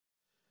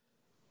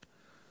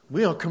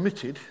We are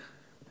committed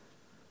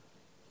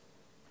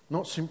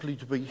not simply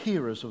to be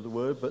hearers of the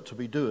word, but to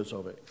be doers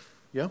of it.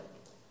 Yeah?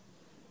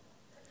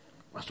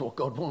 That's what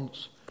God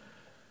wants.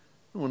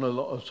 I want a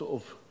lot of sort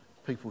of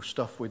people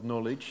stuffed with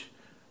knowledge,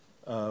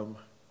 and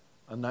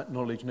that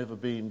knowledge never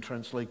being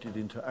translated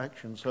into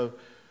action. So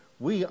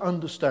we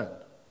understand.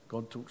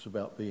 God talks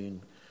about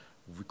being,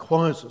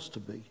 requires us to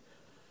be.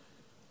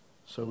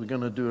 So we're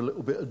going to do a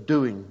little bit of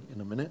doing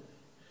in a minute.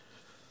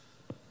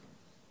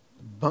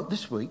 But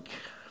this week,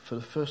 for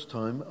the first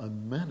time, I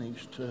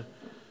managed to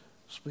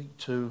speak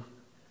to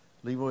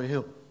Leroy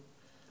Hill.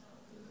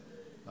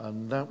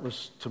 And that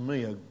was, to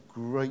me, a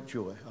great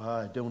joy.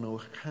 I don't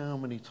know how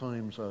many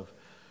times I've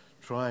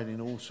tried in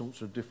all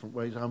sorts of different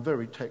ways. I'm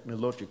very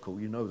technological,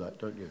 you know that,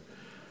 don't you?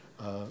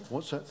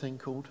 What's that thing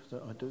called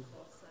that I do?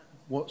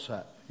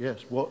 WhatsApp.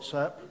 Yes,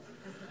 WhatsApp.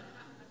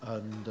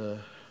 And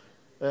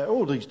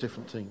all these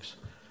different things.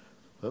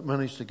 But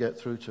managed to get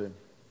through to him.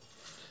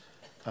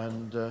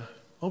 And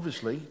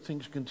obviously,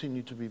 things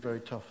continue to be very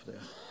tough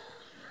there.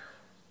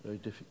 Very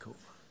difficult.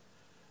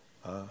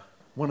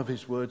 One of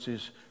his words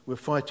is, "We're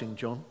fighting,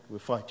 John, we're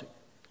fighting."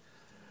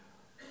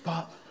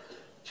 But,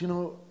 do you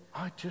know,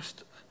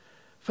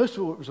 first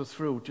of all, it was a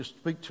thrill just to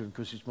speak to him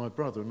because he's my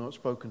brother and I've not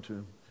spoken to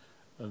him.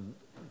 And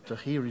to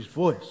hear his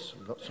voice,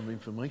 I got some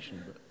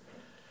information.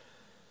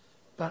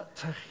 But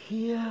to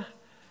hear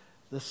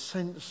the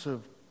sense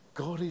of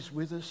God is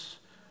with us,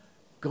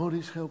 God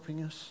is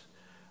helping us.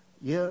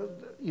 Yeah,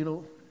 you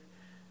know,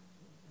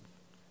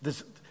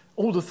 there's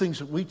all the things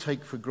that we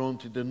take for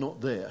granted are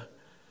not there.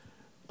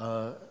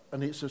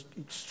 And it's an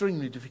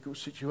extremely difficult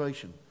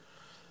situation.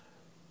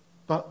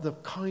 But the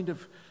kind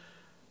of...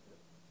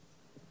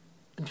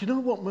 And do you know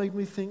what made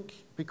me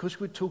think? Because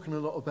we're talking a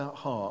lot about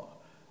heart,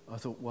 I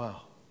thought,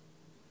 wow,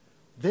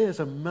 there's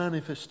a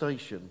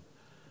manifestation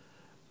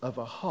of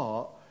a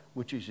heart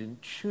which is in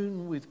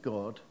tune with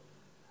God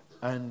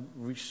and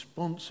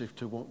responsive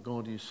to what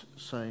God is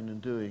saying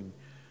and doing.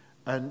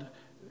 And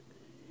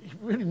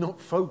really not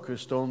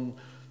focused on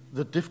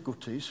the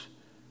difficulties,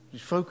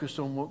 he's focused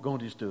on what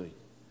God is doing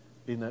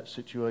in that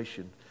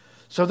situation.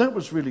 So that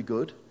was really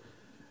good.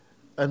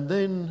 And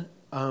then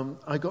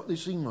I got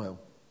this email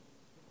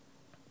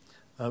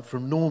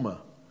from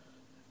Norma.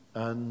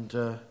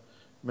 And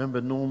remember,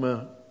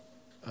 Norma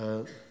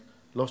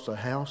lost her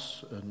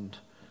house and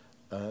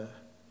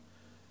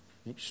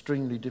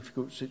extremely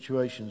difficult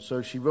situation.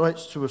 So she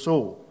writes to us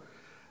all.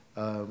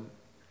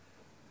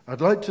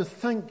 I'd like to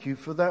thank you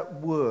for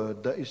that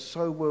word that is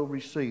so well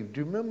received.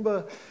 Do you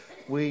remember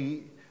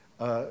we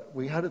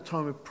had a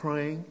time of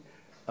praying,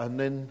 and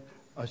then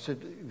I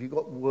said, "Have you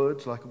got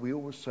words?" Like we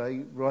always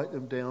say, write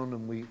them down,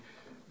 and we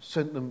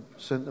sent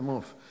them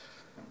off.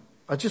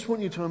 I just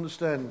want you to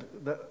understand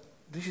that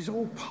this is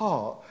all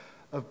part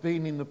of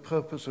being in the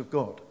purpose of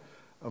God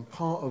and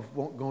part of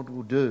what God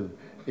will do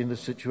in the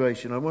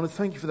situation. I want to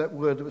thank you for that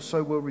word that was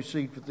so well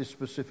received at this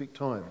specific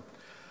time.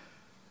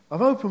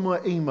 I've opened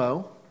my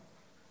email.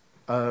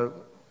 I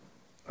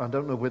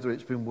don't know whether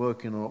it's been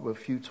working or not, but a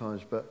few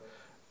times. But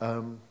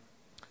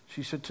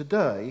she said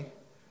today,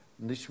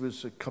 and this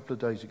was a couple of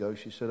days ago,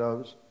 she said, I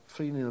was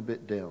feeling a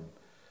bit down.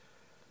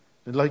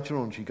 And later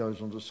on she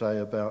goes on to say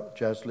about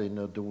Jaslyn,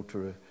 her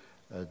daughter,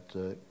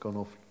 had gone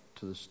off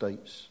to the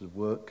States to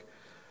work.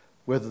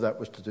 Whether that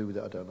was to do with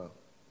it, I don't know.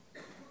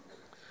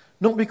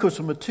 Not because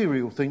of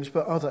material things,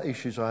 but other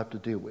issues I have to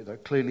deal with. I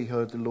clearly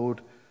heard the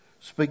Lord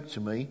speak to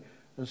me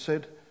and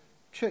said,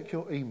 check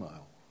your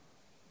email.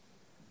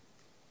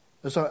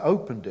 As I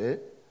opened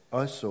it,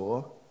 I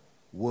saw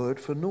word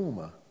for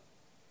Norma.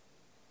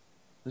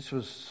 This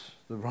was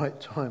the right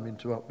timing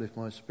to uplift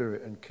my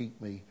spirit and keep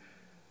me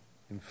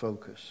in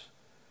focus.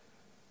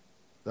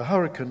 The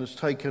hurricane has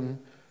taken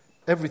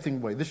everything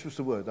away. This was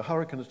the word. The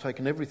hurricane has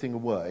taken everything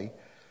away.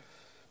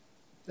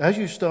 As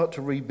you start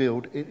to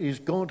rebuild, it is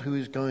God who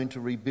is going to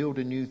rebuild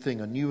a new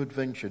thing, a new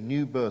adventure,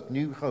 new birth,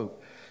 new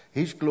hope.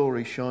 His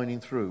glory shining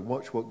through.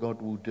 Watch what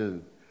God will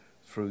do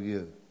through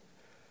you.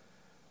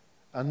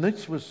 And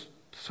this was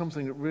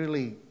something that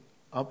really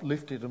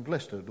uplifted and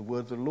blessed her. The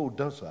word of the Lord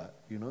does that,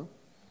 you know.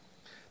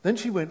 Then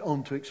she went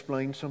on to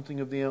explain something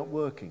of the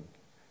outworking.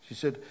 She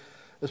said,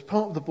 as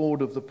part of the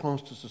board of the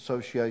Pastors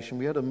Association,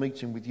 we had a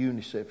meeting with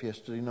UNICEF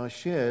yesterday, and I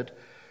shared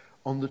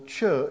on the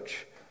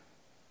church's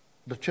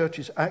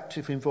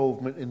active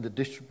involvement in the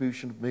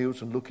distribution of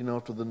meals and looking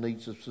after the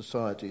needs of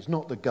society. It's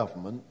not the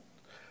government,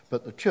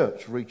 but the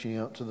church reaching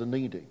out to the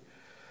needy.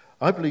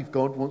 I believe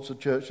God wants the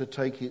church to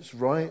take its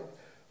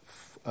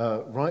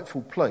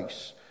rightful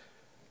place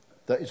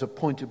that is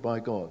appointed by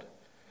God.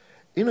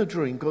 In a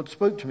dream, God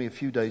spoke to me a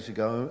few days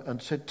ago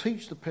and said,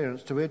 teach the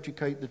parents to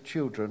educate their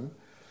children,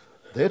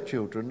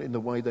 in the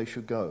way they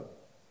should go.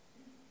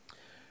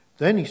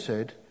 Then he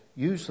said,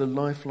 use the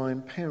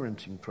Lifeline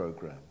parenting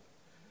program.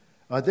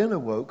 I then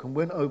awoke and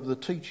went over the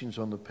teachings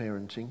on the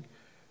parenting,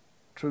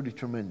 truly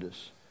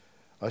tremendous.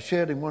 I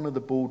shared in one of the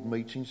board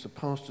meetings, the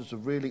pastors are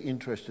really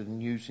interested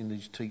in using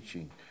these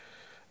teaching.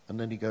 And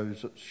then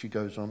she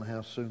goes on,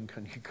 how soon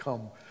can you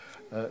come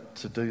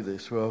to do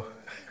this? Well,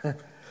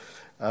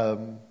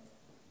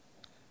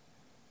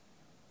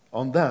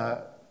 on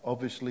that,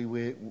 obviously,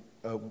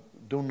 Dawn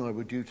and I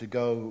were due to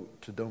go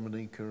to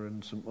Dominica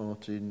and St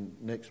Martin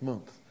next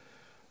month.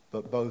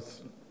 But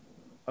both,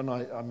 and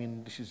I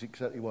mean, this is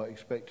exactly what I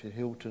expected.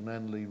 Hilton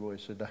and Leroy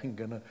said they ain't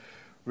going to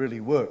really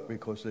work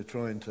because they're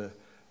trying to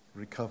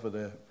recover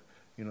their,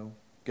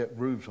 get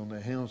roofs on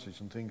their houses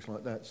and things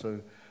like that.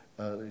 So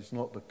it's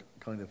not the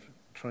kind of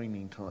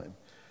training time.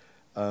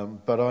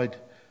 But I'd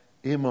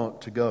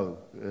earmarked to go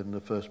in the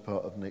first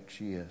part of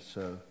next year.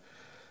 So,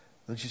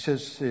 and she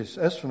says this,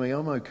 as for me,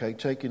 I'm okay,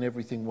 taking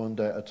everything one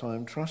day at a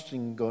time,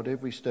 trusting God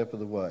every step of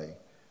the way.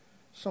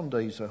 Some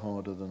days are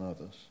harder than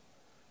others.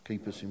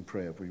 Keep us in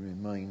prayer. We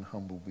remain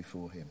humble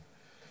before him.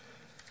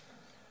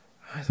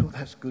 I thought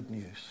that's good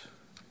news.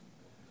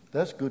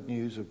 That's good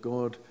news of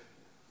God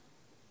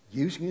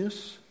using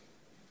us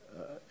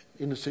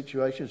in a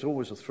situation. It's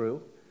always a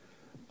thrill.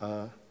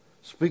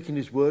 Speaking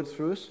his word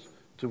through us,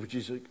 which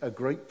is a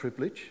great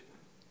privilege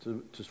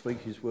to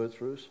speak his word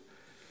through us.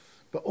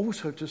 But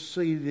also to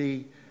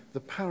see the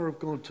power of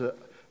God to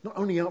not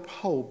only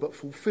uphold but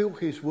fulfill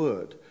his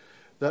word.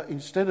 That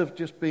instead of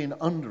just being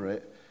under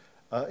it,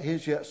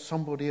 here's yet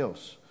somebody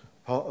else,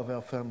 part of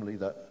our family,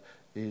 that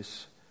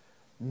is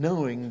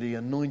knowing the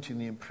anointing,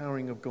 the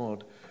empowering of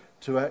God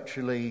to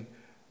actually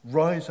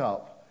rise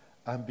up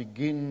and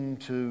begin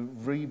to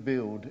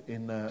rebuild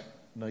in that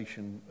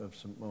nation of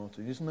St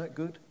Martin. Isn't that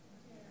good?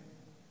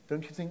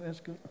 Don't you think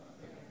that's good?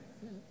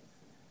 Yeah?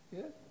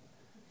 Yeah?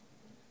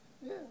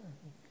 Yeah.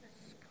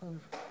 It's kind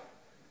of...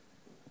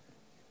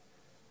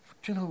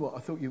 Do you know what? I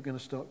thought you were going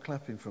to start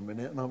clapping for a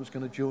minute and I was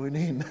going to join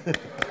in.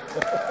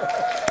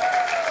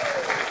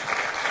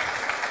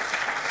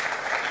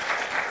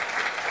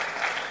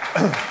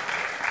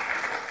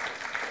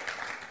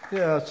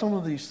 Yeah, some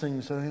of these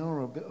things, they are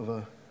a bit of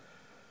a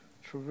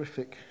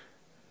terrific...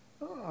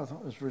 I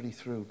was really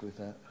thrilled with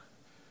that.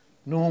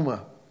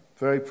 Norma,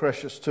 very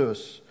precious to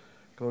us.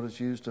 God has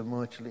used her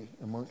mightily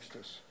amongst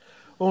us.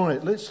 All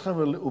right, let's have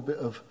a little bit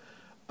of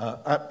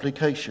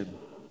application.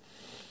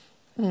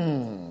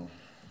 Let's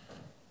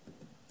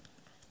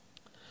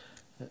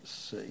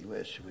see,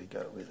 where should we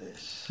go with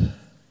this?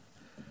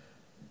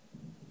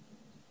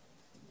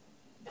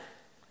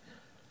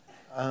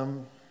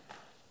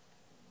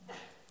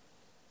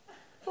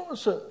 What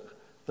was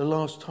the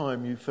last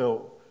time you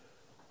felt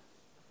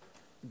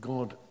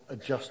God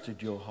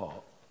adjusted your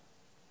heart?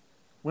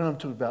 When I'm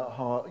talking about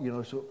heart,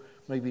 sort of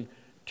maybe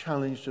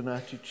challenged an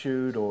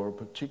attitude or a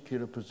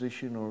particular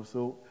position or a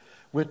thought.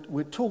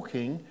 We're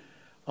talking,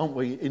 aren't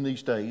we, in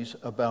these days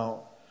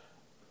about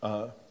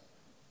our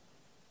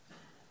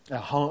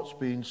hearts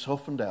being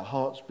softened, our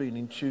hearts being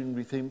in tune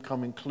with him,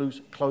 coming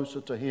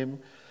closer to him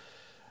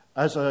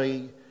as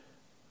a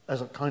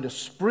kind of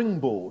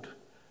springboard,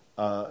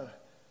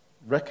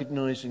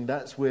 recognizing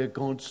that's where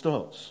God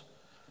starts.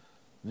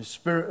 In the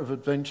spirit of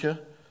adventure,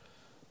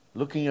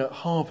 looking at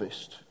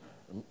harvest,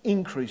 an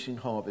increasing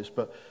harvest.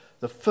 But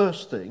the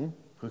first thing,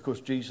 because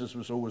Jesus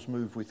was always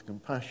moved with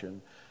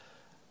compassion,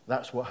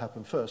 that's what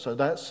happened first. So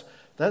that's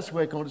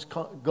where God has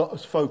got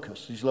us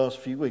focused these last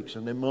few weeks.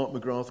 And then Mark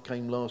McGrath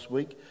came last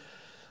week,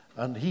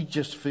 and he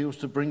just feels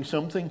to bring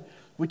something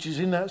which is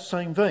in that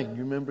same vein.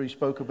 You remember he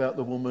spoke about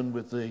the woman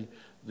with the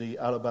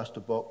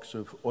alabaster box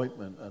of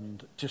ointment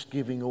and just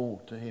giving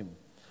all to him.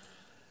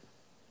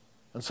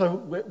 And so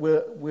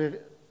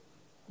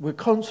we're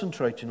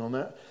concentrating on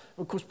that.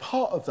 Of course,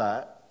 part of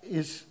that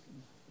is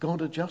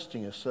God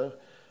adjusting us. So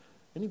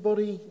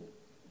anybody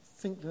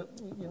think that,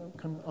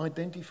 can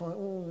identify,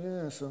 oh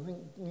yes, I think,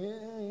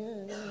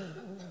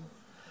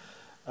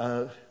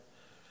 yeah.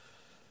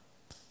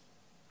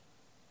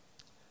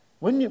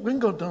 When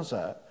God does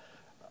that,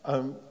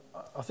 I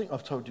think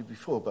I've told you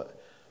before, but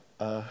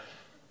I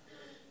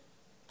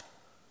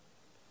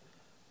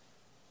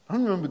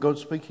remember God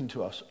speaking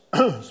to us,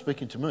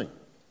 speaking to me,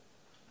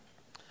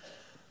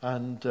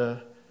 and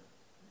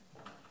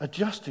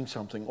adjusting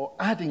something or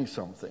adding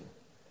something.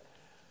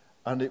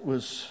 And it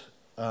was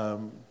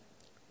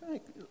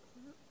quite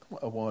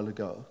a while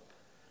ago.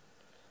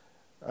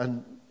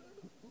 And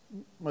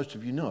most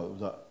of you know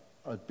that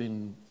I'd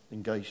been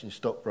engaged in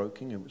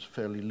stockbroking. It was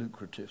fairly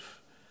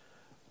lucrative.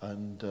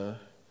 And it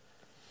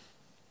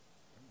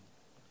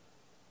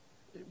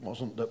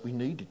wasn't that we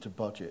needed to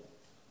budget.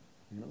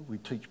 We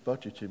teach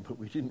budgeting, but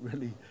we didn't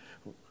really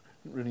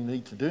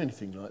need to do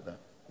anything like that.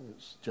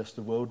 It's just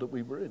the world that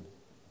we were in.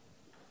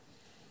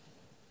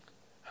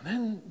 And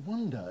then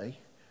one day,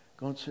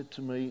 God said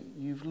to me,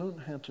 you've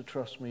learned how to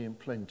trust me in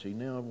plenty.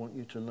 Now I want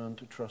you to learn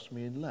to trust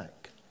me in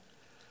lack.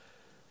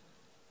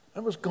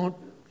 That was God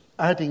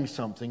adding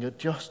something,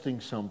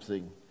 adjusting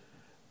something.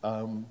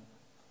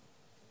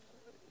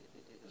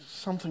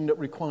 Something that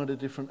required a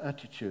different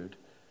attitude.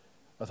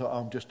 I thought,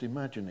 I'm just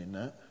imagining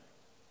that.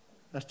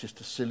 That's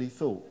just a silly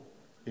thought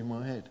in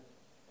my head.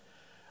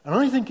 And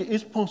I think it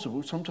is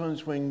possible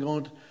sometimes when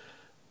God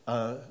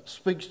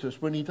speaks to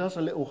us, when he does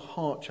a little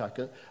heart check,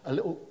 a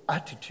little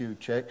attitude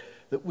check,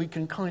 that we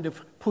can kind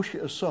of push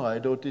it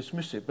aside or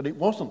dismiss it. But it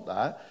wasn't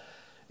that.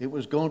 It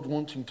was God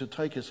wanting to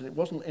take us, and it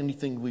wasn't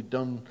anything we'd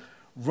done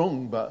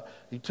wrong, but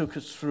he took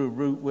us through a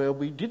route where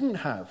we didn't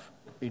have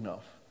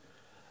enough.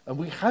 And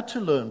we had to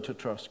learn to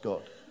trust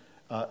God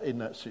in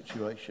that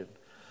situation.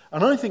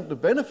 And I think the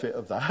benefit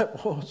of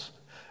that was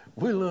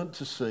we learned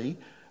to see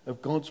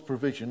of God's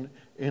provision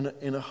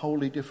in a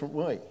wholly different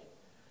way.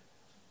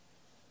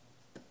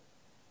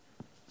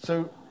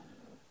 So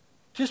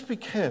just be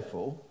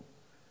careful.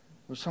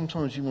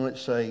 Sometimes you might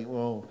say,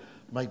 well,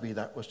 maybe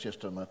that was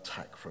just an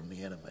attack from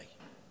the enemy.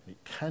 It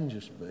can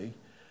just be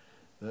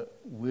that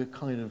we're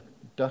kind of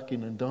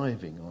ducking and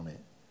diving on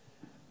it.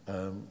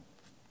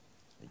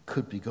 It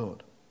could be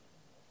God.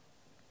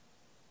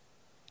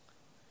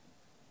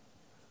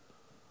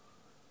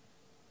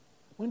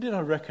 When did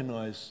I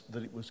recognize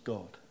that it was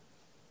God?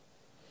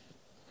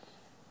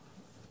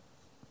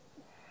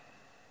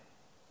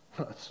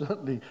 I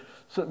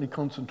certainly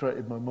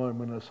concentrated my mind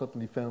when I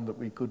suddenly found that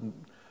we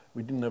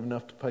didn't have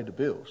enough to pay the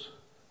bills.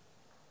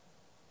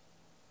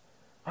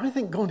 I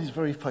think God is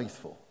very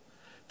faithful.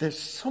 There's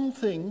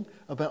something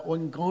about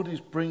when God is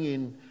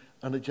bringing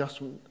an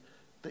adjustment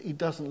that he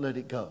doesn't let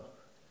it go.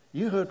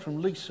 You heard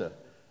from Lisa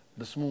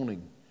this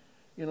morning.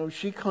 You know,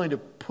 she kind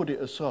of put it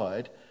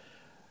aside.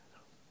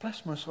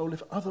 Bless my soul,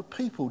 if other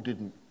people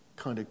didn't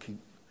kind of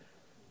keep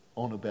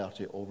on about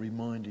it or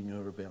reminding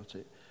her about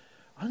it.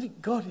 I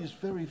think God is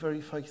very, very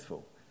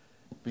faithful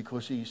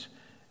because he's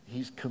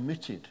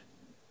committed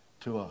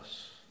to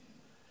us.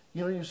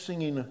 You know, you're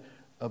singing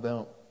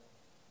about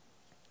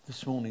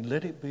this morning,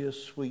 let it be a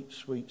sweet,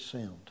 sweet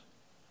sound.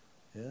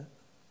 Yeah?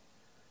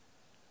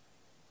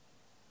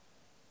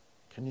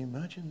 Can you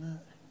imagine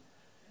that?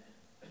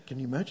 Can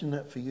you imagine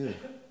that for you?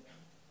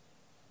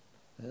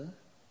 Yeah?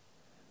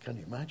 Can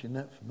you imagine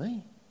that for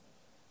me?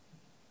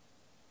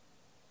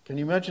 Can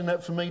you imagine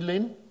that for me,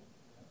 Lynn?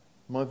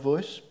 My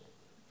voice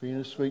being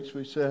a sweet,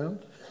 sweet sound?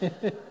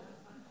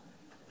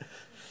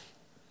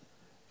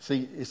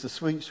 See, it's a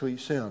sweet, sweet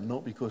sound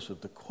not because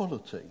of the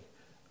quality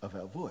of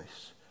our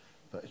voice,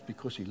 but it's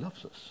because he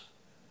loves us.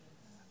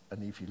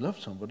 And if you love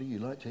somebody, you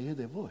like to hear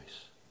their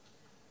voice.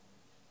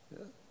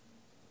 Yeah?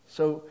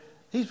 So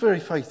he's very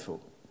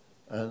faithful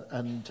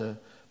and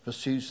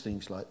pursues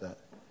things like that.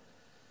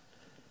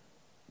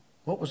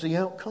 What was the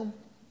outcome?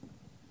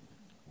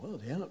 Well,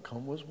 the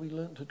outcome was we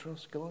learned to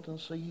trust God and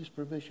see his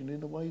provision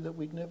in a way that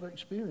we'd never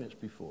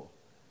experienced before.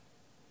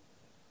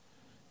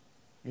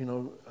 You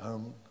know,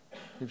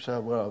 people say,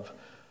 well,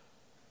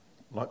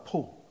 like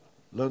Paul,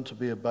 learned to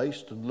be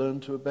abased and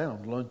learned to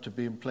abound, learned to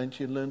be in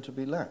plenty and learned to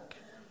be lack.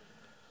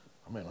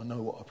 I mean, I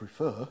know what I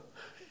prefer.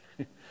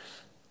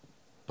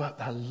 But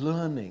the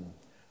learning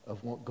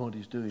of what God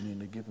is doing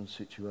in a given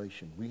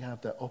situation, we have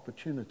that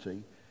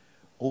opportunity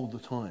all the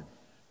time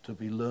to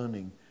be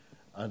learning.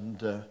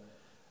 And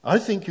I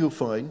think you'll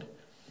find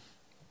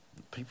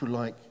people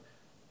like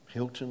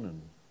Hilton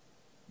and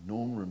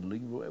Norma and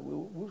Leroy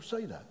will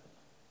say that.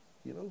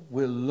 You know,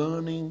 we're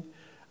learning,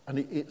 and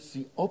it's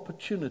the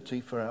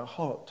opportunity for our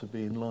heart to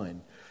be in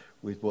line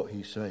with what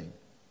he's saying.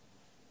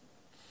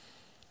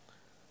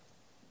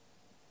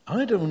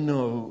 I don't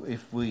know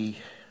if do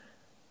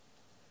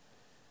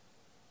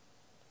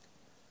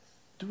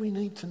we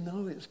need to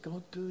know it's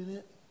God doing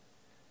it?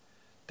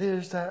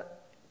 There's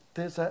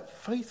that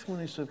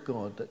faithfulness of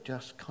God that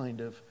just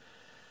kind of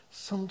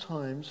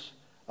sometimes,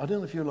 I don't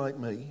know if you're like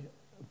me,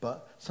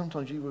 but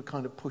sometimes you would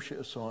kind of push it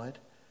aside.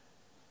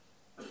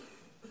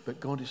 But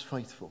God is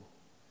faithful.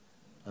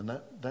 And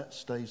that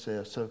stays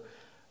there. So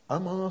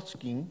I'm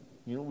asking,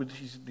 you know,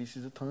 this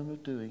is a time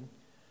of doing,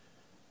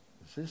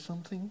 is there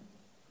something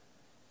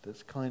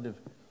that's kind of,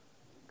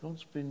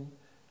 God's been,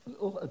 a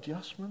little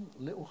adjustment,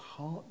 a little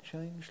heart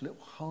change,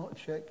 little heart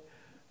check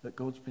that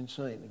God's been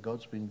saying, that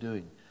God's been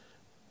doing.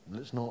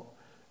 Let's not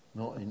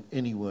in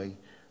any way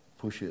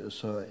push it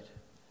aside.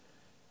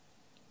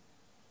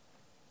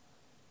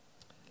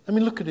 Let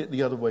me look at it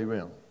the other way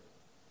round.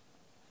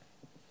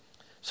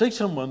 Say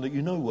someone that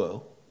you know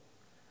well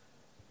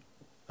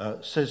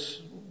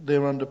says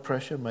they're under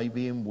pressure,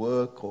 maybe in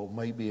work or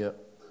maybe at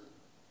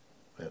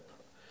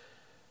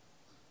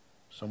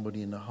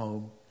somebody in the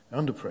home,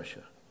 under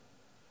pressure.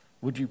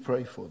 Would you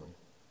pray for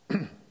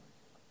them?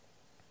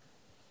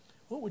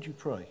 What would you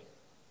pray?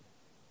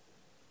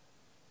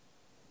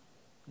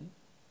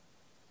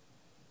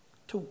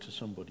 Talk to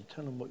somebody.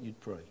 Tell them what you'd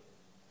pray.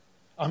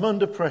 I'm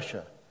under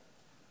pressure.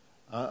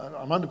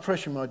 I'm under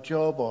pressure in my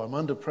job, or I'm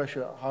under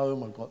pressure at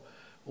home. I've got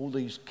all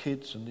these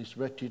kids and this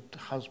wretched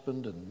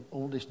husband and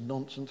all this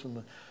nonsense.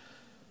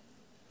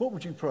 What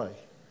would you pray?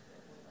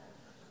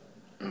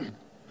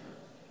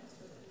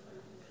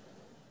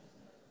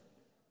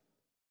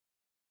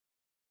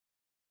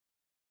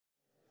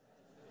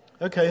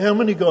 Okay, how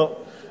many got,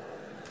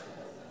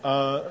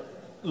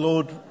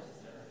 Lord,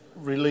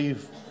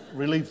 relieve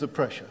the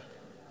pressure?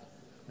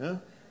 Yeah?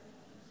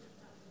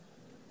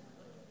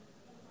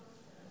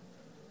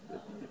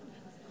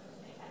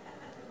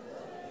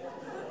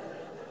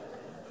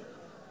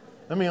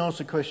 Let me ask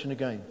the question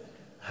again.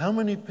 How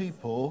many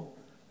people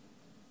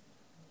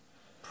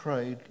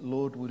prayed,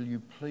 Lord, will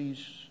you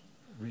please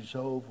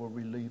resolve or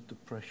relieve the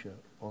pressure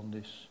on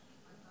this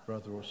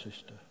brother or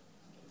sister?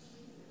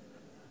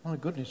 My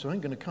goodness, I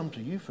ain't going to come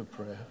to you for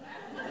prayer.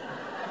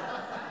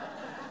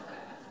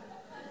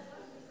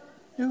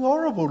 You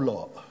horrible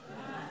lot.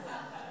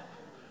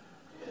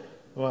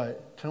 Right,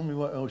 tell me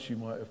what else you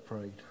might have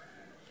prayed.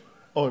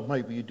 Or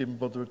maybe you didn't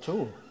bother at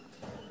all.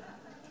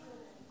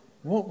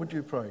 What would you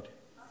have prayed?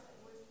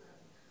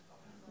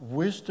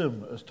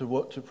 Wisdom as to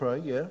what to pray,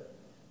 yeah?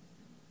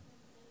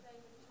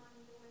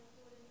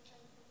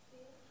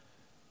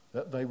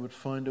 That they would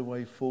find a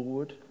way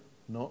forward,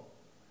 not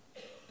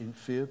in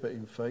fear, but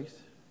in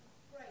faith.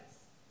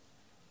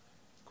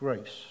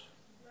 Grace.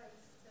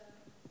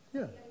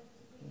 Yeah.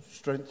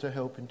 Strength to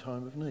help in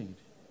time of need.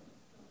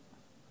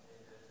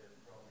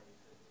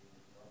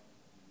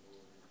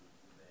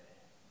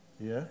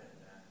 Yeah.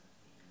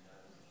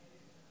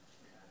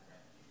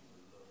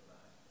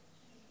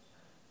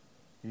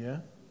 Yeah.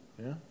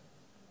 Yeah.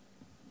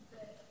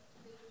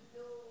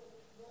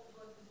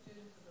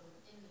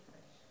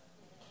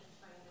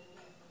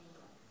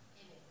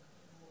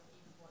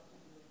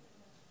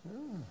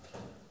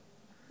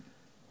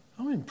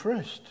 I'm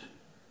impressed.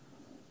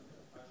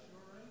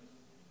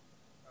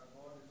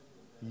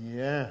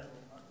 Yeah.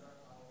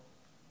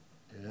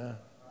 Yeah.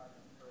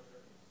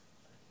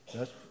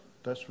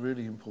 That's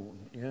really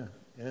important. Yeah.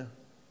 Yeah.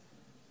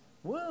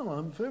 Well,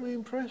 I'm very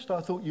impressed. I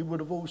thought you would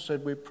have all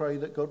said we'd pray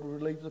that God will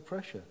relieve the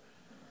pressure.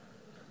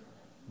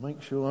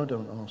 Make sure I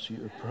don't ask you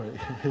to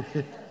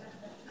pray.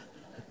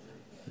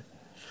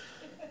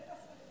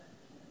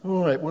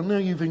 All right, well, now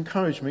you've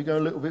encouraged me, go a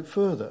little bit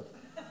further.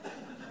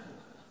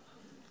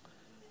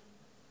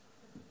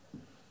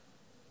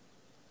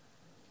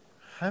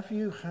 Have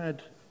you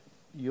had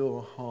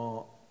your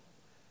heart...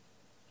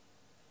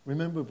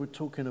 Remember, we're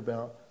talking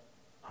about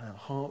our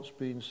hearts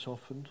being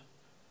softened,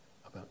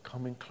 about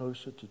coming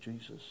closer to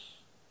Jesus,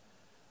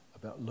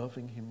 about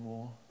loving him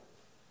more.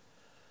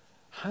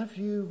 Have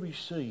you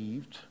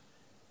received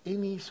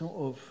any sort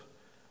of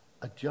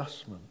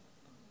adjustment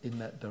in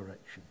that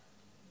direction?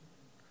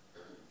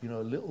 You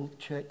know, a little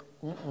check,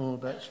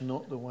 that's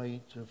not the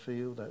way to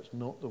feel, that's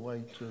not the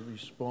way to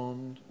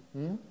respond.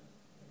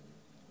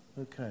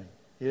 Okay,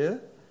 yeah?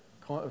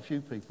 Quite a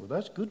few people.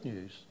 That's good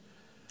news.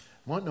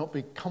 Might not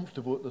be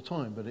comfortable at the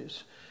time, but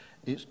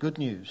it's good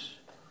news.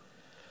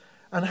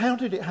 And how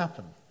did it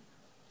happen?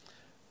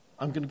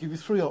 I'm going to give you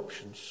 3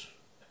 options,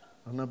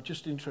 and I'm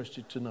just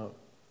interested to know,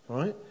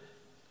 right?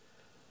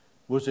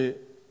 Was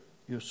it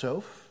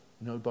yourself?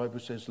 You know, the Bible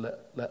says, let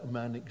a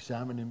man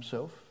examine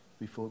himself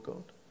before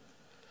God.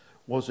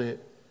 Was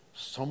it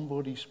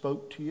somebody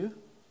spoke to you?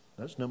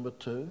 That's number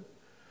 2.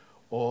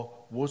 Or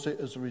was it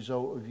as a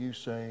result of you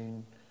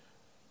saying,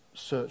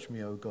 search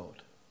me, O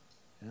God?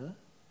 Yeah?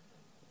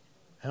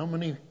 How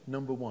many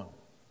number 1?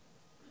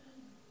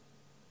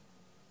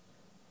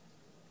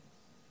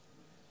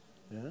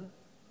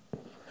 Yeah?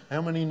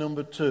 How many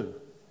number 2?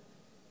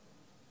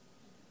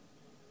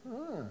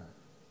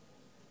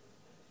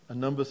 And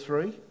number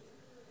 3?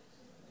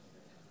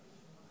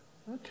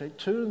 Okay,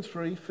 2 and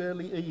 3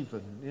 fairly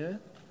even, yeah?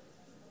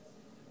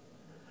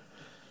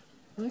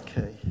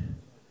 Okay.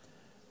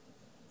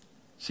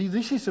 See,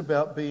 this is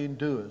about being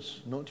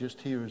doers, not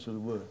just hearers of the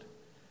word.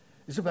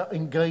 It's about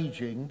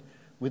engaging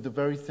with the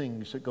very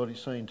things that God is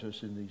saying to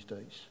us in these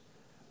days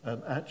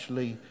and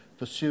actually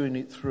pursuing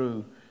it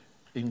through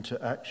into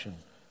action.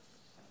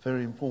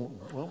 Very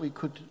important. Well, we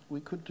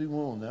could do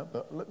more on that,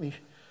 but let me...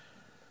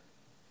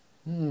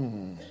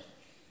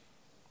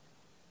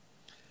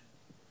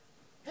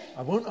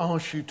 I won't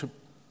ask you to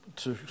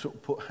sort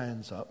of put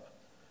hands up,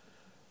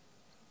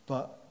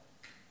 but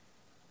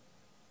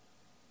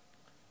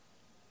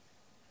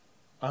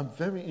I'm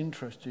very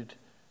interested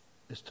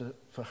as to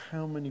for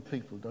how many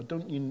people. I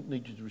don't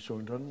need you to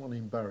respond. I don't want to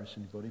embarrass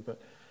anybody,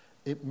 but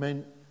it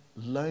meant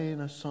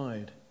laying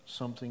aside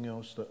something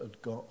else that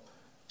had got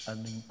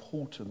an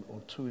important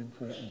or too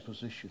important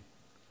position,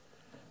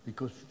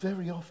 because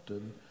very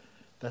often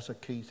that's a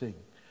key thing.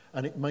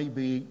 And it may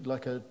be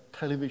like a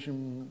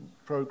television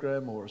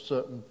program or a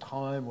certain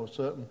time or a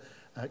certain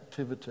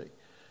activity,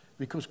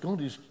 because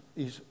God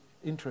is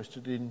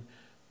interested in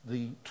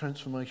the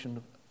transformation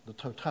of the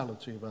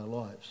totality of our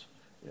lives,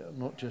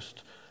 not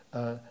just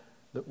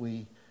that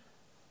we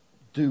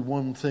do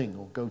one thing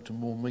or go to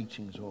more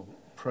meetings or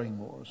pray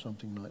more or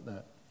something like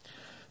that.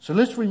 So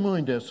let's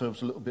remind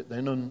ourselves a little bit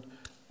then on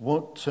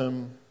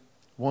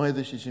why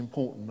this is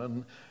important.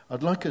 And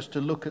I'd like us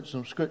to look at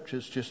some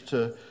scriptures just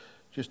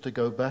to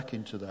go back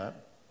into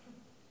that.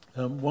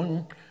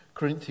 1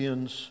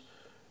 Corinthians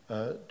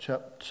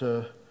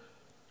chapter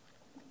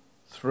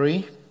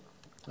 3,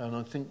 and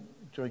I think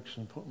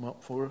Jason put them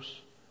up for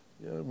us.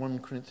 1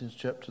 Corinthians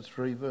chapter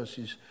 3,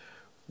 verses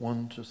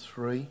 1 to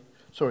 3.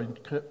 Sorry,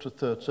 chapter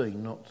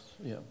 13, not...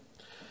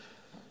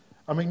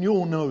 I mean, you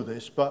all know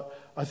this, but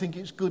I think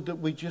it's good that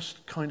we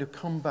just kind of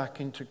come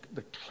back into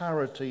the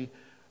clarity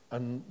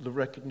and the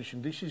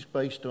recognition. This is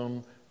based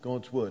on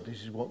God's word.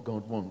 This is what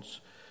God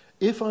wants.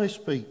 If I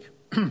speak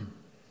in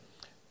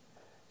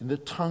the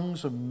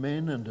tongues of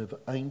men and of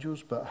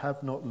angels, but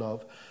have not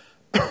love,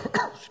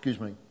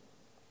 excuse me,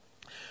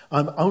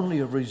 I'm only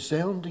a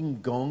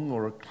resounding gong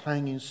or a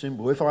clanging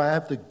cymbal. If I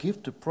have the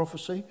gift of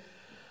prophecy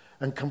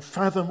and can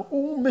fathom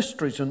all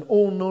mysteries and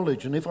all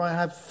knowledge, and if I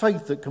have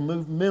faith that can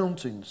move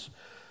mountains,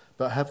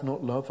 but have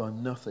not love,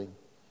 I'm nothing.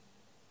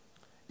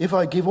 If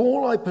I give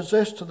all I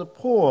possess to the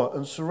poor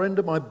and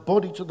surrender my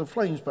body to the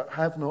flames, but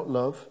have not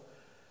love,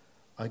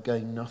 I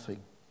gain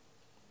nothing.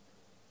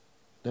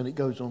 Then it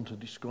goes on to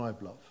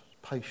describe love.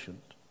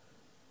 Patient,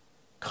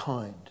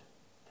 kind,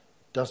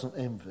 doesn't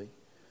envy,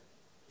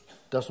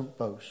 doesn't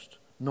boast,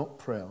 not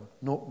proud,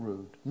 not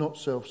rude, not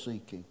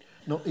self-seeking,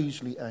 not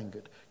easily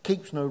angered,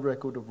 keeps no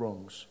record of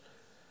wrongs,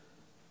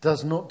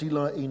 does not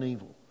delight in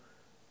evil,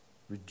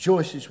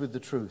 rejoices with the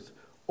truth,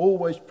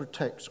 always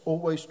protects,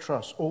 always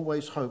trusts,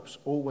 always hopes,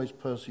 always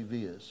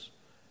perseveres.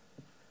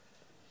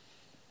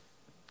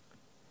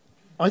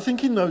 I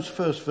think in those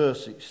first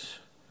verses,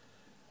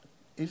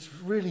 it's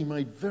really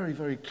made very,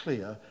 very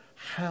clear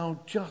how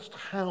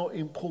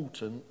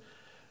important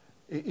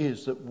it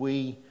is that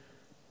we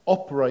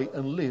operate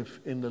and live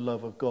in the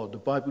love of God. The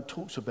Bible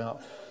talks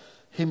about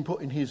him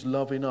putting his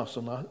love in us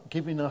and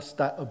giving us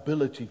that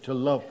ability to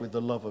love with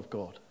the love of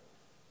God.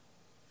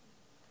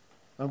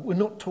 And we're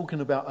not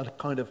talking about a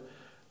kind of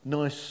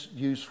nice,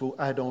 useful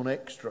add-on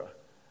extra,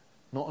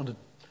 not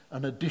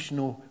an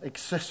additional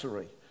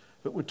accessory,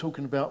 but we're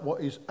talking about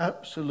what is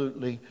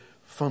absolutely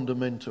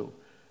fundamental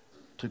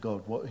to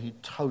God, what he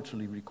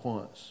totally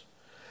requires.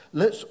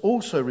 Let's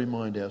also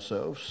remind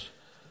ourselves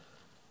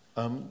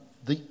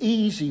the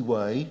easy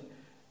way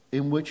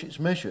in which it's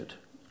measured.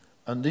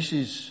 And this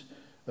is,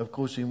 of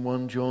course, in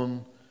 1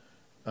 John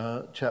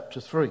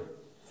chapter 3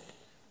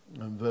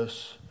 and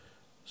verse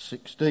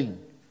 16.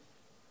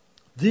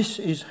 This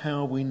is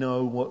how we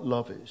know what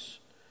love is.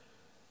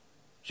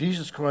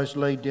 Jesus Christ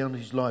laid down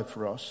his life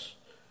for us,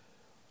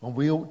 and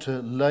we ought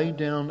to lay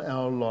down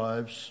our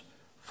lives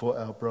for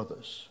our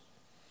brothers.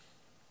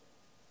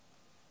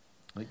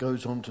 It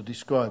goes on to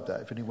describe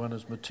that. If anyone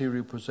has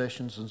material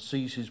possessions and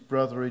sees his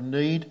brother in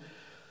need,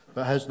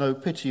 but has no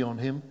pity on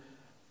him,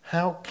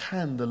 how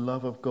can the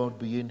love of God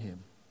be in him?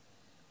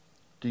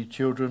 Dear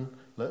children,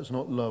 let us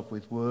not love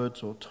with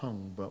words or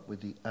tongue, but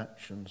with the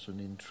actions and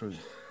in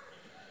truth.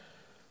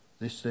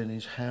 This then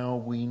is how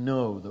we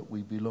know that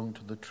we belong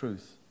to the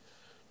truth.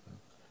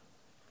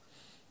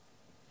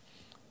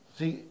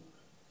 See,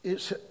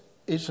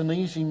 it's an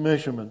easy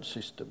measurement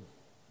system.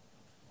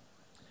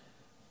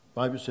 The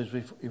Bible says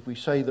if we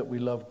say that we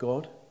love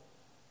God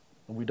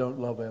and we don't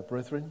love our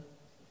brethren,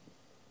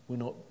 we're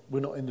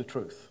not in the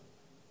truth.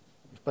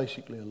 It's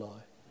basically a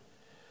lie.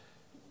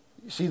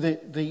 You see,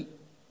 the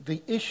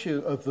issue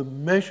of the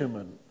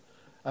measurement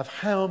of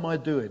how am I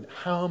doing,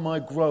 how am I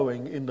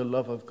growing in the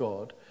love of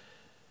God,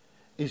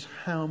 is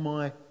how am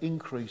I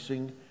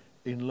increasing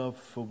in love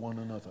for one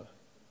another.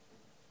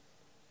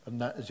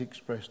 And that is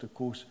expressed, of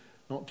course,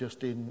 not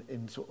just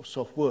in sort of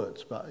soft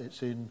words, but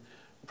it's in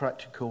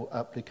practical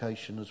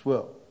application as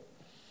well.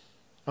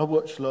 I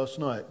watched last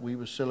night, we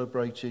were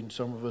celebrating,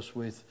 some of us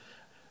with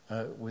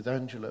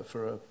Angela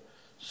for her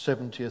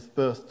 70th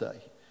birthday,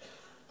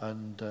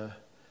 and I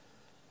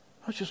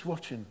was just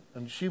watching,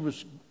 and she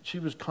was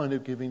kind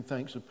of giving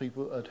thanks to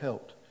people that had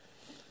helped.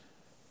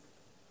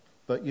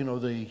 But you know,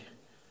 the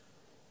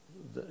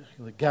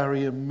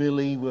Gary and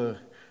Millie were,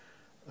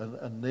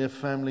 and their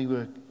family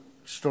were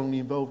strongly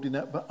involved in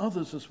that, but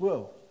others as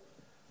well.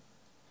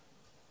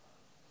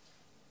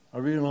 I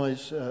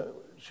realised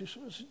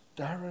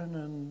Darren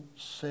and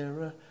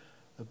Sarah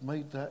had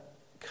made that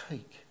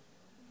cake.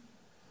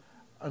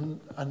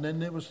 And then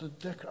there was the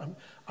decoration.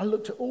 I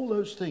looked at all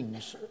those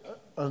things,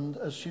 and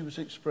as she was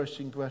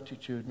expressing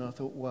gratitude, and I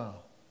thought, wow,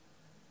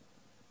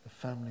 the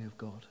family of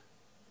God,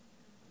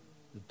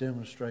 the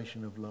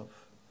demonstration of love.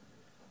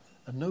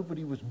 And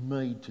nobody was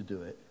made to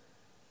do it.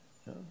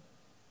 You know?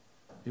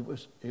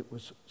 It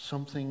was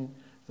something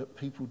that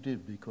people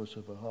did because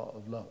of a heart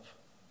of love.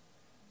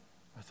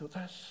 I thought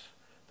that's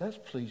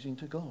pleasing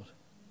to God.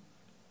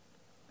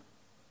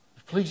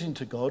 It's pleasing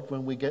to God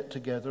when we get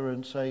together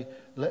and say,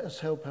 let us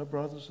help our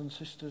brothers and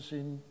sisters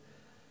in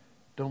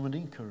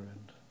Dominica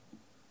and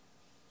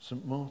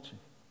St. Martin.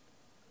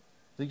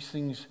 These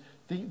things,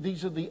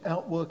 these are the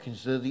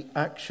outworkings, they're the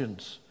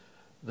actions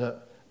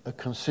that are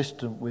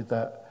consistent with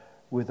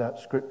that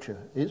scripture.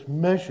 It's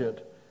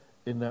measured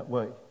in that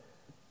way,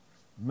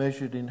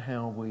 measured in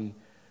how we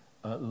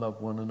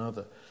love one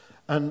another.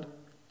 And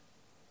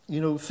you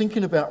know,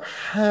 thinking about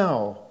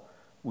how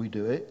we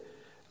do it,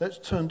 let's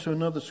turn to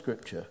another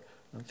scripture.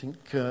 I think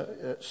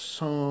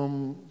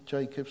Psalm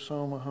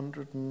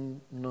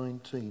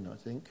 119, I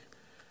think.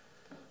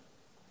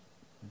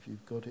 If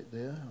you've got it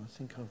there, I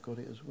think I've got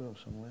it as well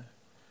somewhere.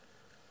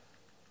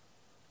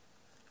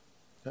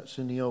 That's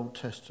in the Old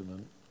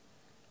Testament.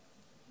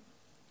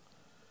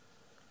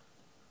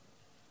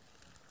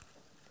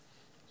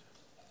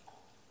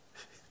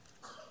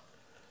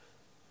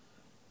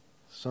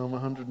 Psalm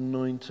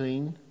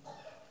 119,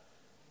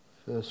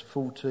 verse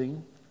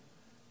 14.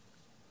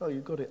 Oh,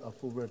 you've got it up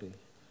already.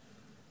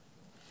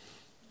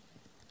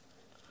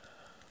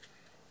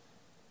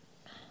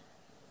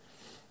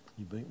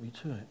 You beat me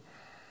to it.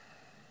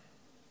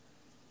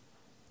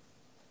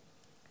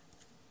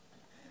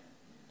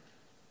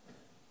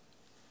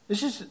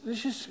 This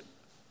is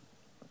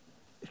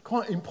it's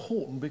quite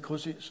important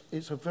because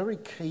it's a very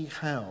key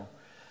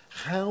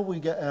how we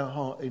get our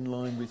heart in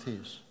line with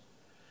His,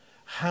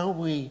 how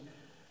we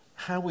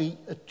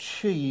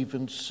achieve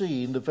and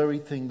see in the very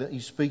thing that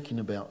He's speaking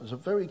about. There's a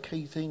very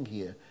key thing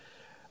here.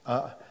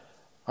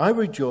 I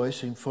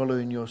rejoice in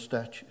following your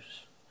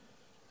statutes,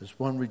 as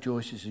one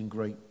rejoices in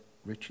great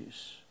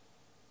riches.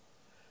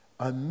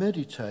 I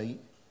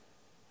meditate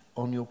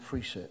on your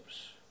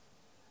precepts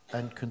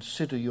and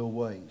consider your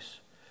ways.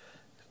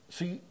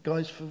 See,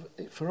 guys,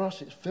 for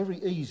us, it's very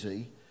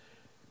easy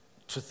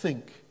to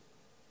think,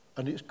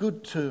 and it's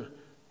good to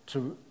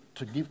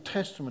give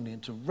testimony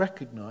and to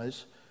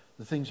recognise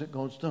the things that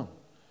God's done.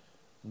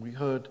 And we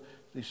heard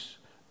this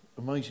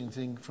amazing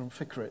thing from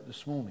Fikret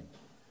this morning,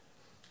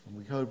 and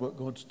we heard what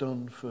God's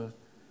done for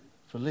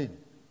Lynn.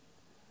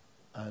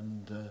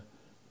 And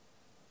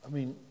I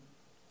mean,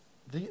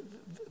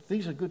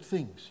 these are good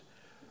things,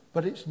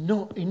 but it's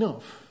not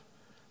enough,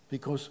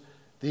 because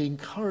the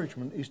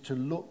encouragement is to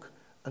look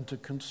and to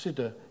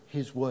consider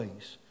His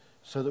ways,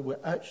 so that we're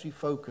actually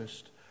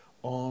focused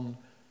on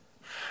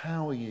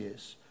how He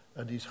is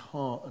and His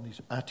heart and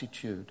His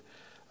attitude.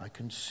 I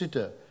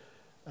consider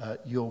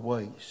your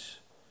ways.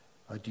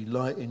 I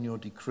delight in your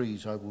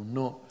decrees. I will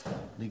not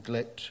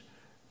neglect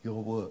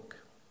your work.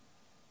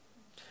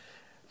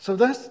 So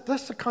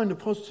that's the kind of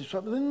positive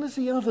side. But then there's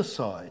the other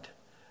side,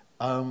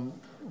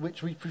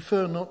 which we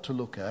prefer not to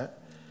look at.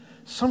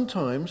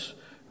 Sometimes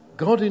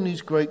God in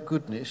His great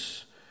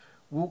goodness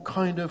will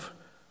kind of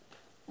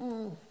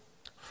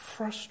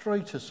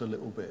frustrate us a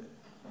little bit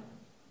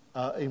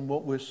in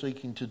what we're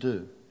seeking to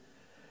do.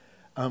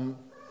 And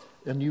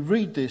you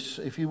read this,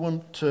 if you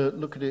want to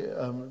look at it,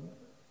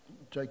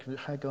 Jacob,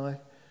 Haggai,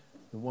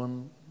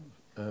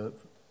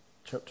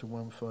 chapter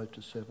 1,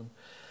 5-7.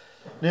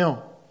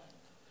 Now,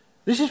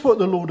 this is what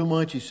the Lord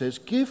Almighty says: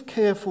 give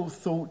careful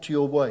thought to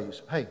your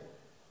ways. Hey,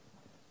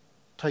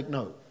 take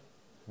note,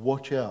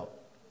 watch out,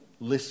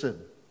 listen,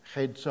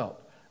 heads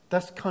up.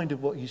 That's kind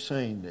of what He's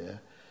saying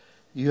there.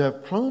 You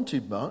have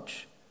planted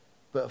much,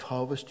 but have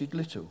harvested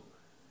little.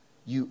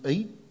 You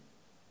eat,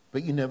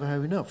 but you never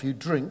have enough. You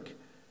drink,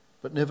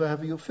 but never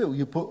have your fill.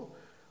 You put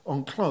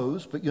on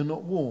clothes, but you're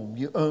not warm.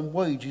 You earn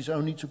wages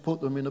only to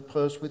put them in a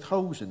purse with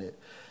holes in it.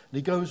 And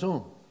he goes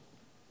on.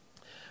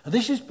 And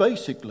this is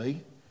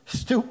basically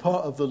still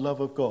part of the love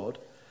of God,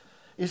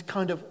 is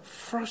kind of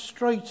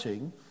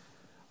frustrating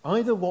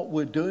either what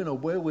we're doing or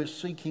where we're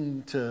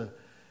seeking to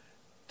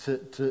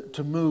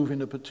move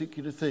in a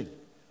particular thing,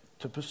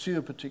 to pursue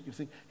a particular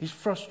thing. He's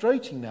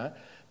frustrating that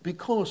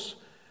because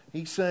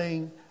he's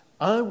saying,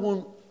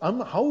 I'm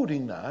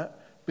holding that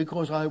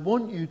because I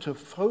want you to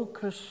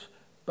focus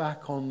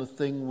back on the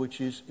thing which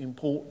is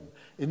important.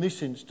 In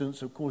this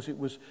instance, of course, it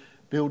was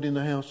building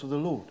the house of the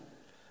Lord.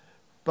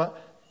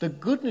 But the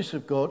goodness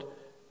of God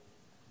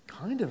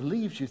kind of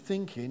leaves you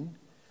thinking,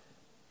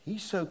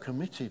 He's so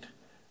committed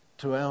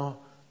to our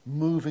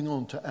moving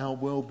on, to our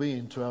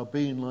well-being, to our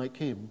being like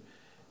Him.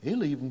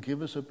 He'll even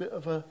give us a bit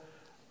of a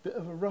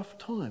rough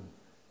time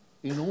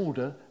in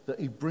order that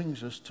He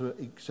brings us to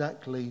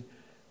exactly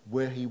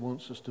where He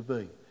wants us to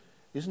be.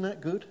 Isn't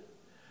that good?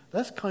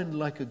 That's kind of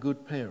like a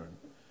good parent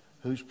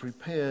who's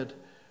prepared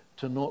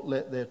to not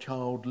let their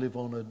child live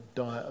on a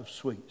diet of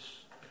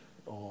sweets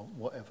or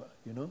whatever,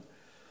 you know.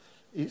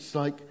 It's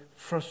like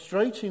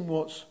frustrating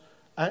what's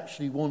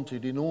actually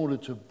wanted in order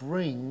to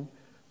bring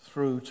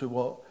through to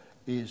what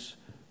is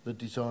the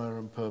desire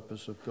and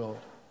purpose of God.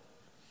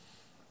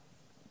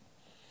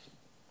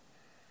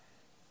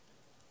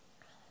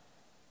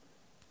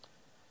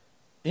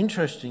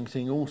 Interesting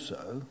thing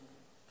also,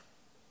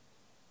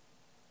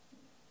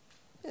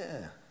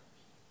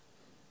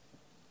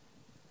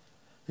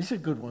 this is a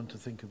good one to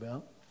think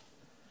about.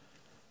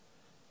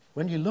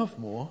 When you love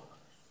more,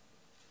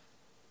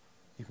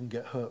 you can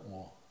get hurt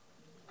more.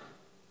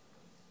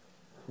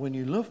 When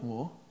you love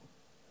more,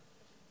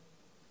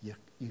 you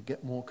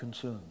get more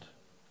concerned.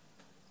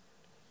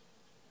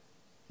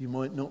 You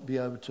might not be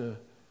able to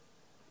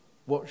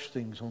watch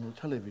things on the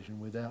television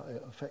without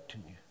it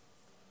affecting you,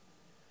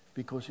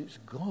 because it's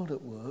God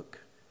at work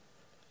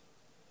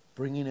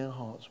bringing our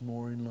hearts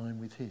more in line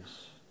with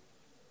His.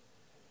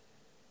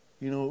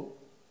 You know,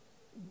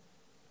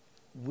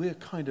 we're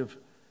kind of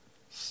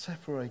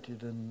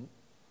separated and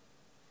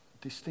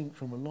distinct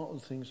from a lot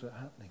of things that are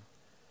happening.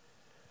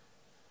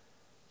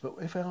 But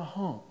if our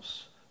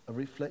hearts are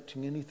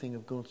reflecting anything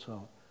of God's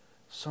heart,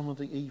 some of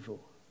the evil,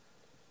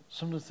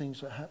 some of the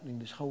things that are happening,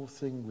 this whole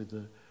thing with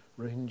the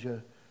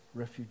Rohingya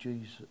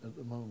refugees at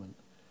the moment,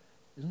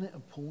 isn't it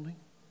appalling?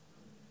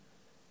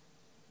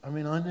 I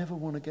mean, I never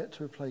want to get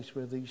to a place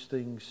where these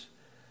things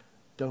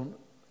don't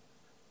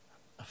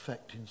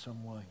affect in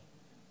some way.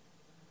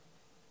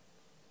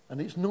 And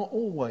it's not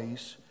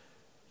always,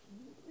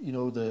 you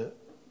know,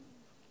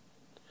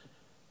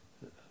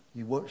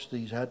 you watch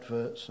these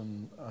adverts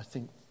and I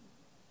think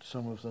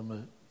some of them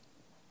are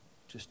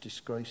just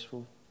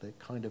disgraceful. They're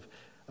kind of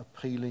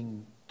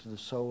appealing to the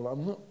soul.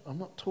 I'm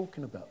not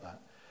talking about that.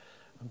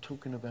 I'm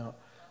talking about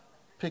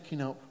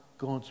picking up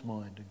God's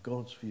mind and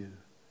God's view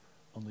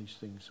on these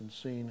things and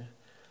seeing.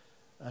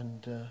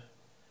 And,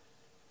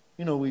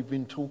 you know, we've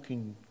been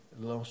talking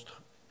last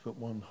but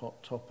one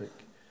hot topic,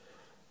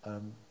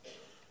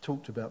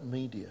 talked about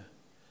media,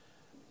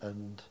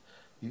 and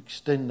you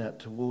extend that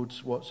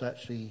towards what's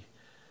actually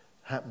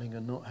happening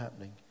and not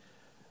happening.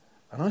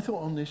 And I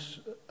thought on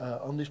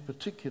this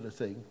particular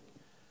thing,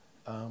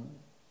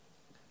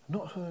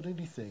 not heard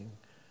anything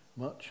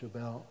much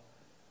about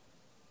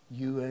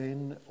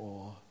UN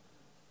or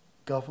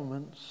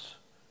governments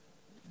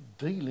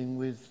dealing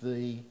with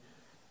the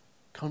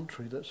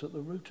country that's at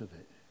the root of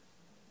it.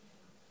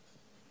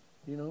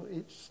 You know,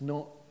 it's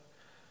not,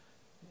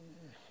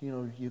 you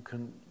know,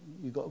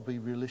 you've got to be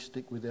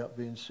realistic without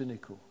being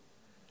cynical.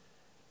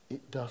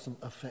 It doesn't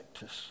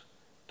affect us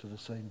to the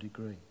same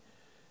degree.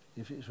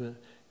 If it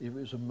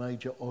was a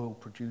major oil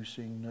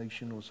producing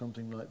nation or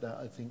something like that,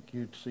 I think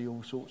you'd see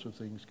all sorts of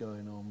things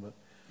going on.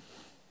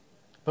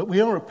 But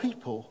we are a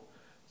people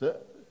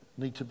that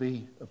need to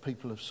be a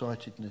people of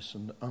sightedness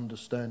and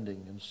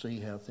understanding and see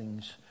how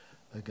things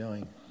are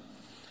going.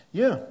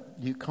 Yeah,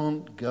 you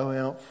can't go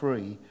out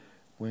free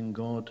when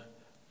God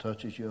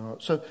touches your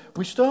heart. So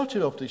we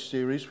started off this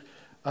series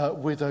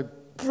with a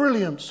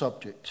brilliant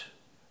subject,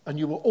 and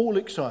you were all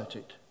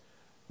excited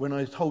when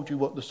I told you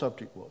what the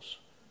subject was.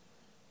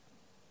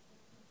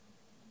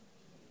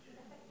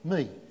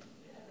 Me.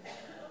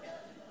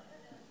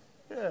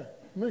 Yeah,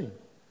 me.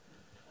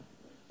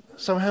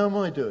 So how am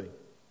I doing?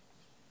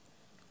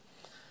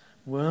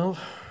 Well,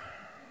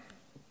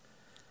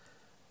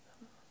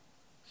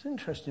 it's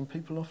interesting.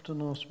 People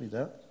often ask me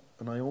that,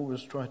 and I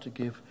always try to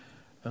give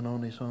an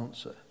honest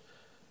answer.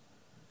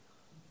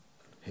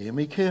 Hear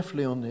me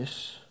carefully on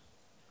this.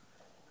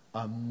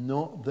 I'm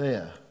not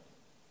there.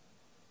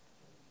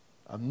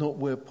 I'm not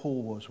where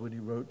Paul was when he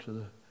wrote to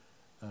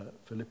the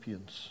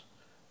Philippians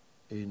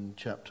in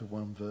chapter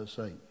 1, verse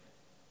 8.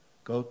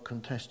 God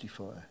can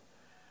testify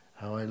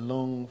how I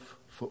long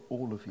for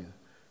all of you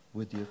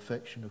with the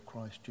affection of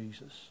Christ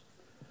Jesus.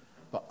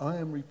 But I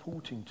am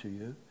reporting to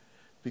you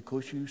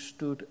because you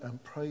stood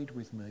and prayed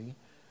with me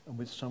and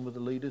with some of the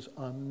leaders.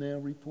 I'm now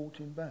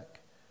reporting back.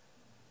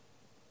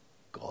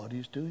 God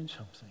is doing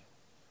something.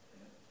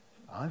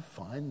 I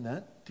find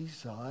that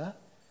desire,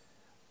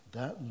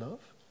 that love,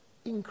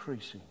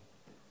 increasing.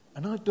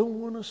 And I don't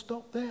want to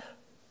stop there.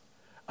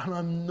 And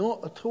I'm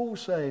not at all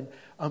saying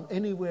I'm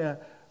anywhere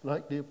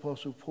like the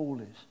Apostle Paul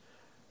is.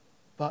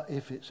 But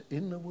if it's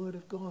in the Word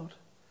of God,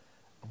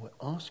 and we're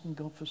asking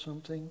God for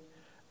something,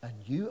 and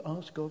you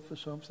ask God for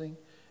something,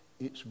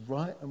 it's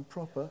right and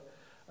proper.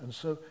 And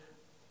so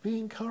be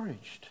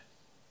encouraged.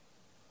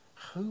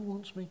 Who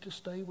wants me to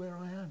stay where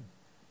I am?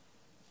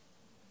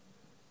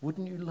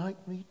 Wouldn't you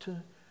like me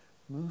to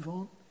move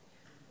on?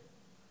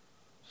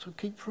 So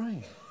keep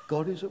praying.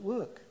 God is at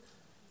work.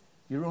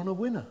 You're on a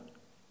winner.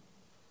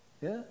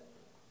 Yeah?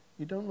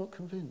 You don't look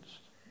convinced.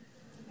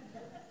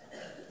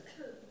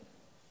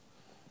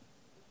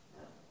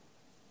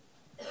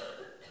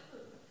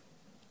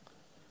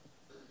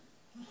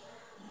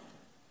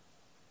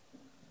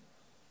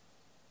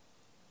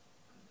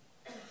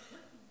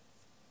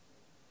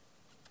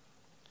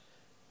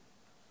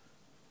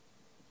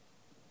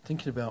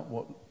 Thinking about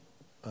what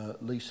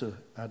Lisa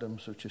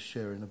Adams was just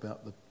sharing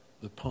about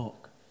the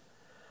park.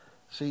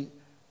 See,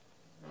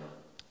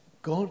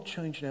 God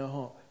changing our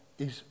heart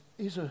is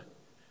a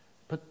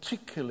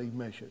particularly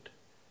measured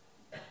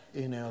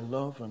in our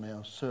love and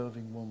our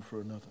serving one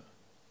for another.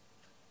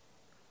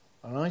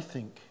 And I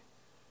think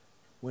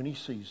when he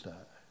sees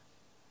that,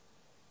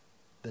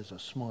 there's a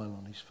smile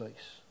on his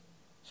face.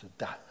 So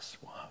that's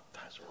what I'm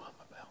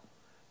about.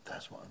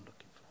 That's what I'm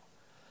looking for.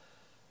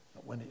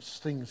 But when it's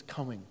things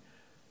coming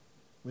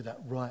with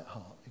that right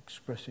heart,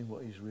 expressing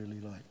what he's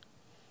really like.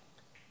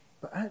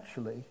 But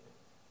actually,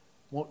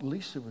 what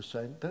Lisa was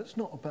saying, that's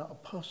not about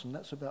a person,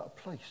 that's about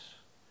a place.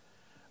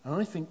 And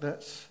I think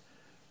that's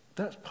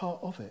part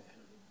of it.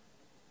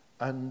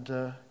 And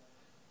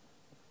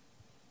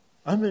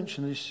I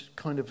mentioned this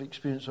kind of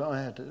experience that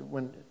I had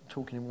when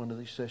talking in one of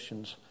these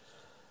sessions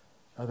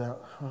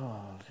about,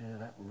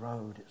 that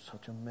road, it's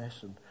such a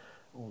mess, and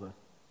all the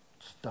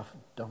stuff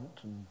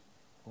dumped and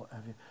what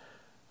have you.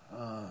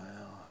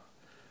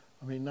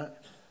 I mean, and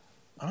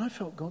I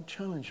felt God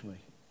challenged me.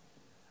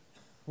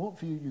 What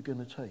view are you going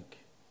to take?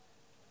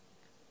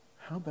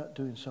 How about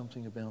doing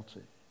something about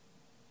it?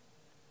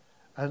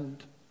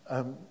 And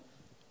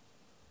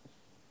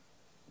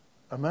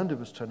Amanda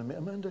was telling me,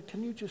 Amanda,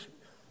 can you just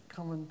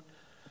come and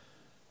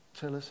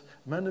tell us?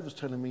 Amanda was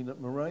telling me that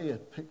Murray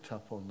had picked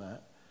up on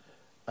that,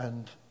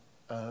 and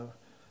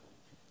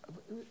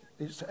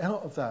it's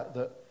out of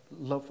that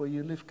Love Where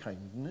You Live came,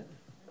 didn't it?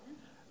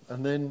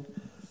 And then,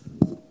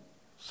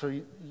 so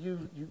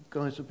you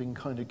guys have been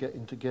kind of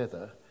getting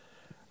together.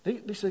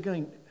 This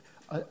again,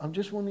 I'm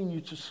just wanting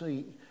you to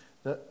see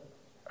that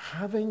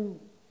having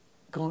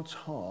God's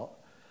heart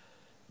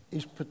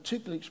is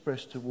particularly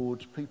expressed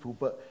towards people,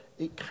 but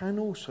it can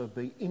also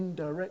be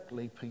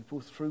indirectly people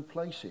through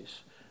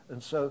places.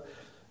 And so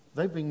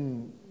they've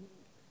been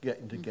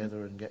getting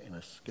together and getting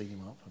a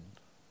scheme up.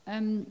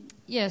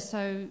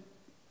 So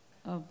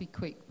I'll be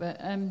quick, but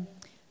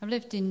I've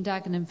lived in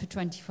Dagenham for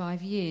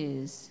 25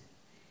 years,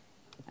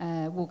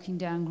 walking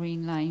down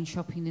Green Lane,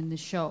 shopping in the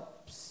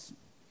shops,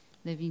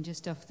 living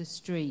just off the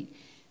street.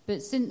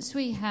 But since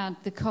we had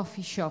the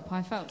coffee shop,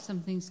 I felt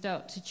something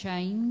start to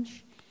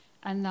change,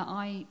 and that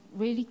I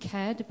really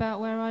cared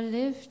about where I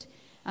lived.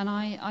 And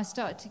I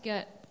started to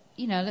get,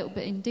 a little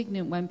bit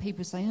indignant when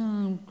people say,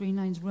 oh, Green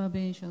Lane's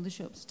rubbish, oh, the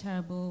shop's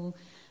terrible,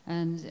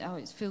 and oh,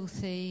 it's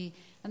filthy.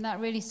 And that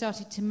really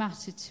started to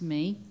matter to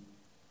me.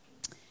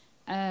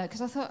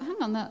 Because I thought, hang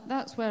on,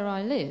 that's where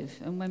I live.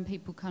 And when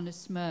people kind of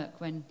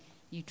smirk when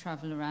you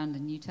travel around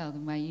and you tell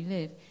them where you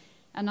live.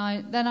 And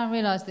then I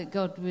realised that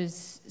God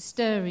was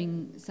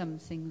stirring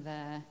something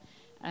there.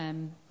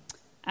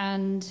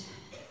 And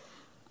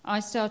I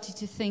started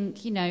to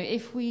think,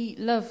 if we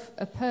love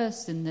a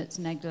person that's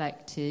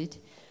neglected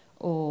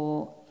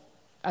or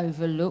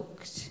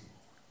overlooked,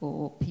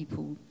 or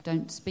people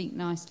don't speak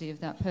nicely of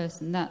that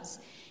person, that's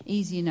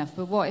easy enough.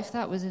 But what if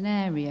that was an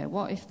area?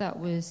 What if that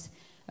was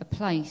a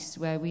place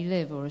where we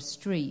live, or a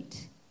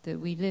street that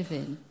we live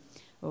in,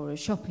 or a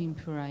shopping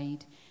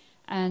parade?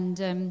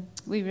 And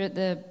we were at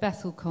the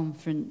Bethel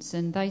conference,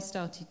 and they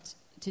started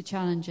to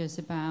challenge us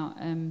about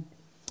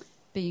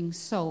being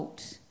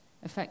salt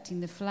affecting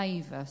the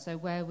flavour. So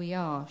where we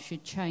are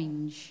should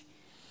change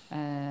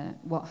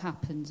what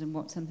happens and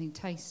what something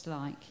tastes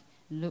like,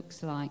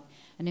 looks like.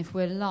 And if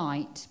we're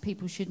light,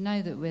 people should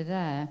know that we're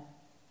there.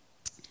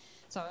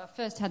 So I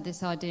first had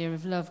this idea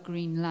of Love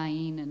Green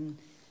Lane, and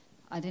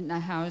I didn't know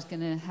how I was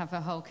going to have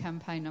a whole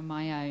campaign on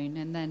my own.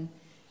 And then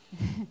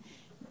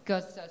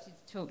God started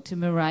to talk to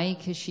Marae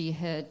because she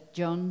heard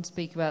John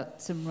speak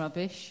about some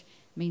rubbish.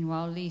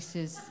 Meanwhile,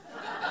 Lisa's...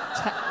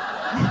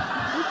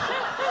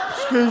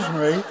 Excuse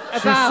me.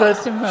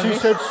 She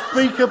said,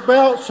 speak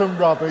about some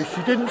rubbish.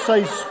 She didn't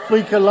say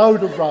speak a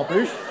load of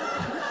rubbish.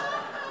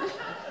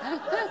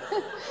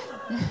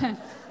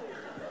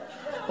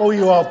 Oh,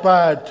 you are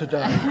bad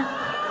today.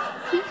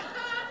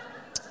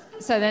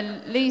 So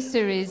then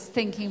Lisa is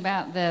thinking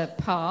about the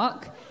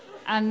park,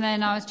 and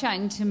then I was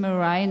chatting to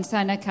Marae and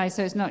saying, okay,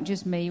 so it's not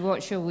just me,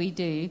 what shall we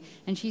do?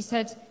 And she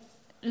said,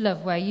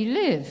 love where you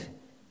live.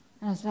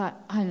 And I was like,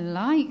 I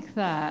like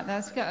that.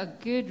 That's got a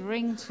good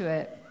ring to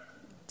it.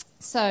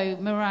 So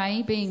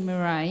Marae, being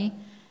Marae,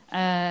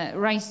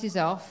 races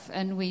off,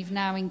 and we've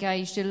now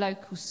engaged a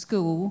local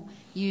school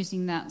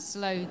using that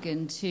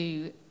slogan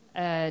to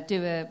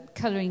do a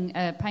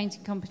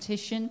painting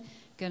competition.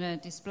 Going to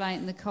display it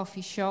in the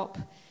coffee shop.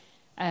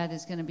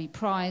 There's going to be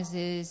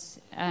prizes.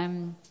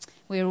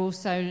 We're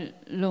also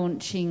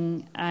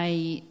launching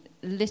a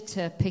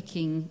litter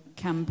picking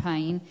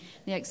campaign.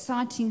 The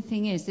exciting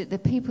thing is that the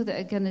people that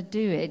are going to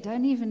do it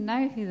don't even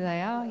know who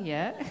they are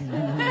yet.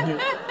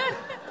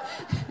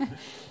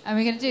 And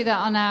we're going to do that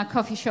on our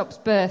coffee shop's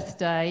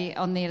birthday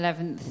on the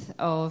 11th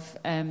of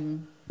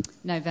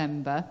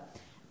November.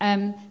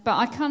 But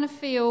I kind of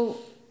feel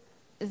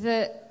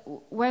that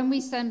when we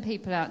send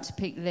people out to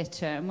pick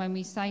litter, and when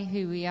we say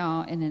who we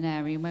are in an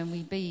area, and when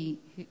we be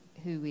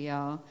who we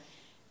are,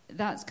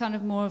 that's kind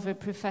of more of a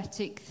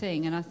prophetic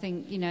thing. And I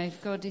think,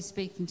 if God is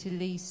speaking to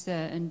Lisa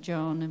and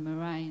John and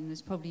Marae, and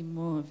there's probably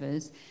more of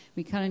us,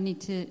 we kind of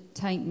need to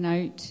take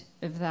note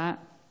of that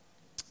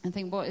and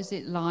think, what is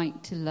it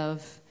like to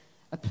love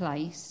a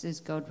place as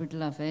God would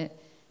love it?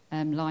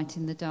 Light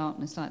in the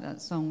darkness, like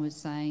that song was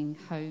saying,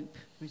 hope,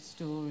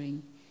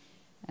 restoring.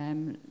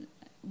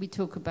 We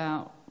talk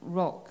about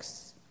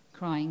rocks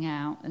crying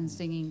out and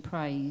singing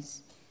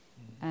praise,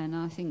 and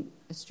I think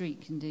a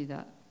street can do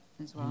that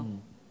as well.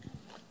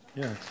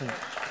 Yeah, thanks.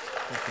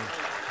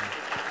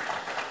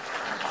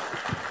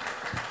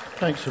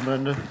 Thanks,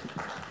 Amanda.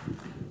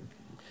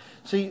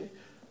 See,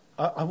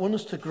 I want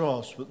us to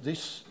grasp that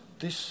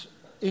this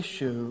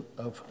issue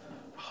of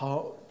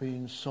heart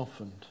being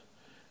softened,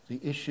 the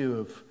issue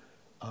of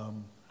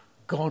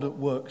God at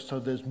work, so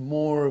there's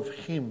more of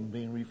Him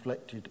being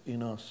reflected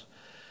in us,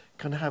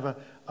 can have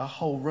a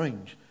whole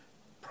range.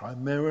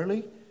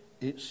 Primarily,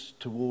 it's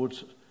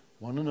towards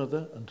one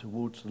another and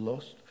towards the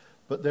lost,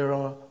 but there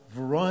are a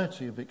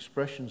variety of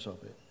expressions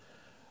of it.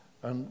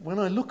 And when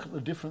I look at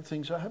the different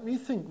things that happen, you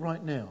think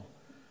right now,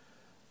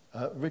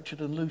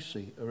 Richard and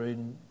Lucy are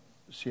in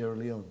Sierra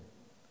Leone,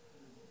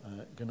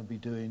 going to be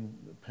doing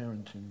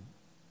parenting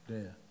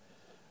there.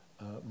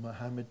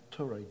 Mohammed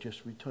Toure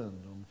just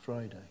returned on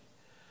Friday.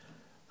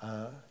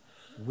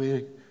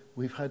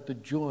 We've had the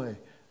joy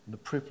and the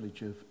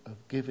privilege of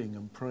giving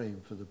and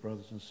praying for the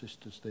brothers and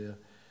sisters there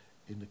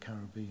in the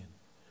Caribbean.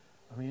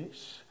 I mean,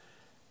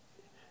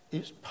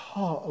 it's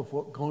part of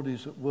what God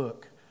is at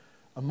work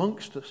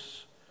amongst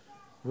us.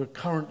 We're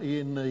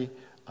currently in the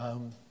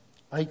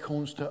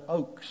Acorns to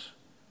Oaks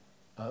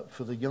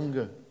for the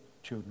younger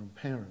children,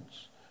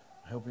 parents,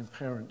 helping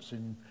parents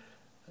in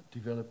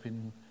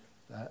developing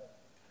that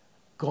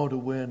God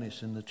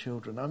awareness in the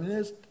children. I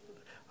mean,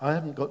 I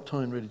haven't got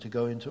time really to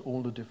go into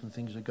all the different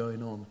things that are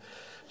going on.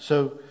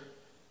 So,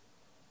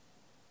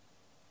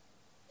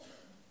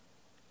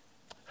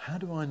 how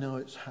do I know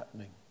it's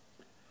happening?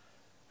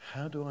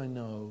 How do I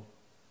know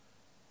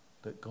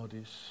that God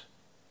is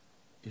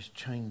is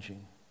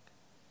changing,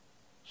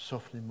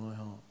 softening my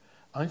heart.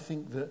 I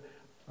think that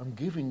I'm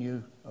giving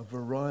you a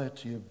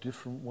variety of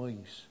different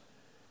ways,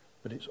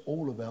 but it's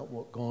all about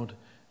what God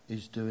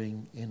is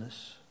doing in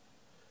us.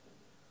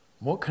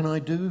 What can I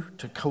do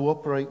to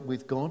cooperate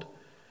with God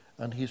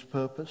and his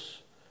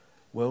purpose?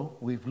 Well,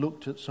 we've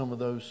looked at some of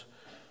those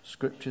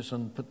scriptures,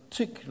 and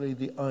particularly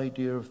the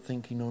idea of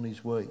thinking on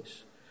his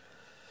ways.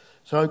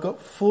 So I've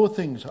got 4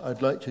 things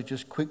I'd like to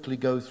just quickly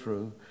go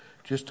through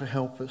just to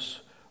help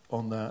us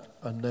on that,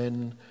 and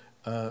then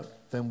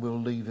we'll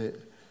leave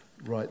it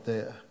right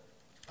there.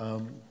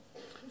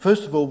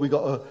 First of all, we've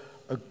got to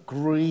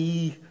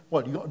agree,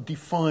 you've got to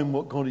define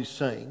what God is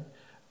saying.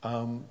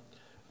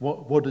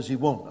 What does he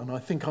want? And I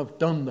think I've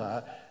done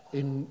that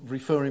in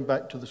referring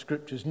back to the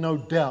scriptures. No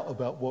doubt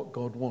about what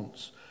God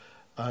wants,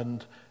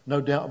 and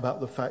no doubt about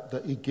the fact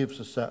that he gives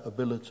us that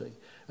ability.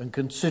 And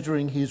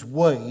considering his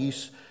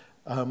ways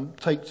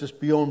takes us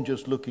beyond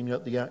just looking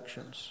at the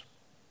actions.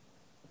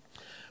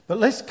 But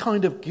let's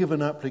kind of give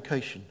an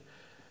application.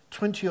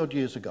 20 odd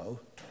years ago,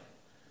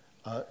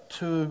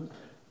 2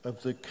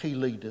 of the key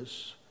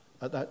leaders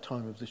at that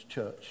time of this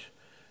church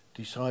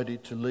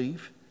decided to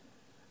leave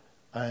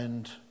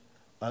and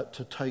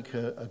to take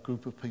a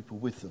group of people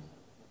with them.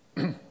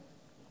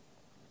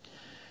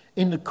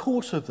 In the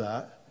course of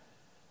that,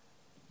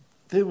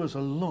 there was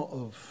a lot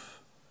of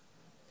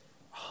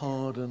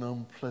hard and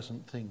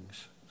unpleasant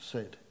things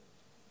said.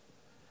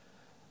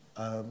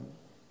 But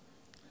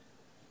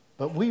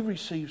we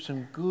received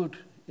some good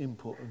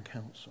input and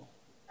counsel.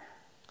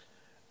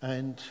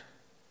 And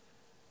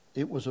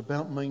it was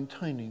about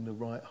maintaining the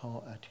right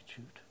heart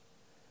attitude.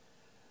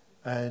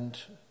 And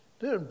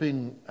there have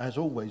been, as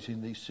always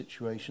in these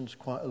situations,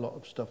 quite a lot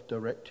of stuff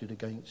directed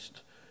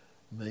against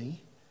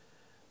me.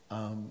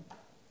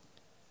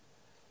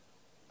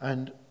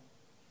 And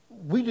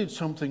we did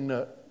something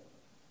that,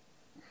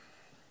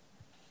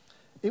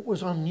 it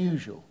was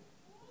unusual,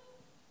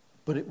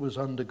 but it was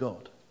under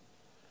God.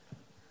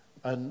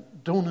 And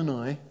Dawn and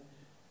I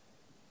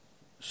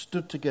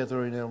stood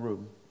together in our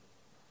room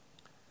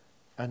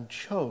and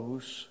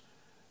chose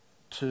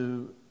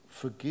to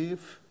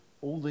forgive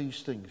all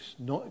these things,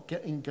 not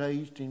get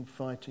engaged in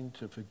fighting,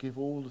 to forgive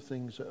all the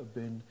things that have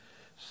been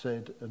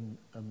said and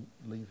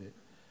leave it.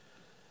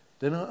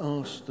 Then I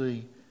asked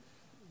the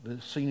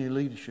senior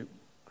leadership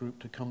group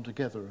to come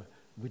together.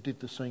 We did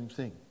the same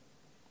thing.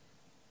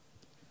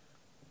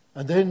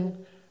 And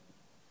then,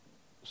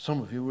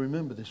 some of you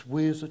remember this,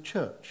 we as a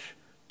church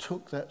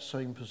took that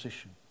same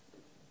position.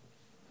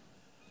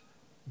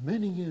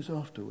 Many years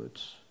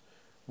afterwards,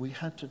 we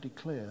had to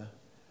declare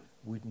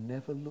we'd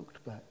never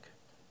looked back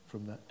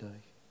from that day.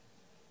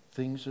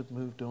 Things have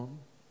moved on.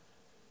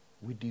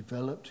 We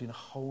developed in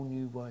whole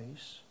new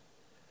ways.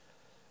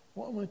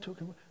 What am I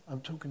talking about?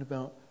 I'm talking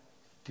about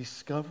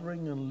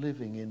discovering and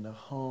living in the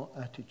heart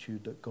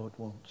attitude that God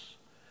wants.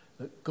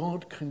 That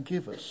God can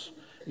give us,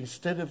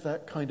 instead of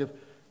that kind of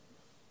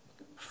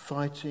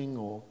fighting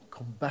or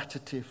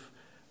combative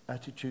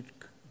attitude,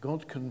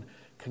 God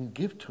can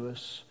give to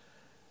us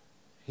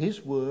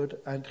his word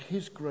and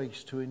his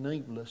grace to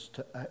enable us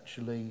to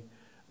actually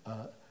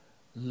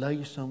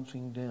lay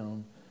something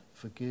down,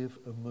 forgive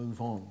and move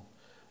on.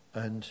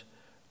 And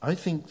I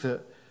think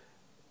that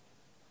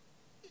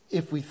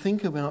if we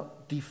think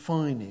about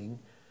defining,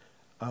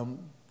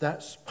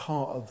 that's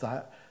part of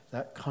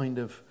that kind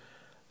of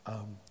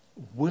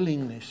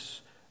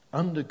willingness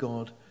under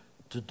God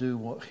to do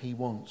what he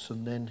wants,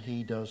 and then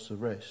he does the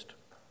rest.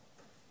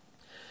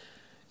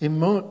 In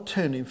Mark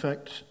 10, in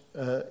fact,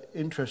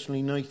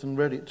 interestingly, Nathan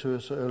read it to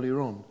us earlier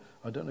on.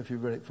 I don't know if you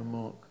read it from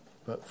Mark,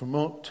 but from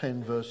Mark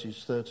 10,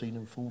 verses 13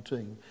 and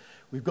 14,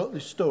 we've got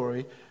this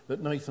story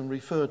that Nathan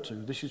referred to.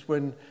 This is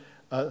when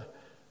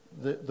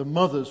the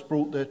mothers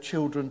brought their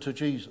children to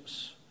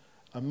Jesus.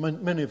 And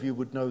many of you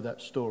would know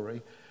that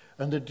story.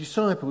 And the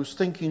disciples,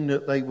 thinking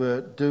that they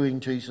were doing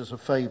Jesus a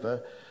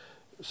favour,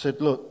 said,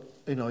 look,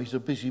 he's a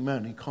busy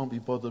man. He can't be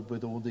bothered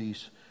with all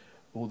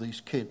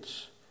these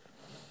kids.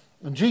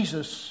 And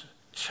Jesus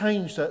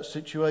changed that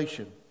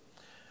situation.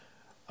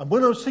 And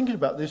when I was thinking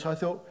about this, I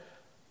thought,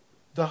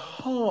 the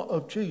heart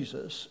of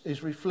Jesus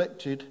is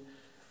reflected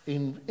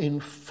in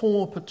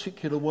 4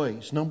 particular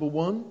ways. Number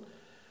 1,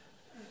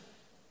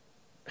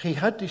 he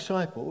had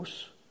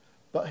disciples,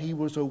 but he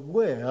was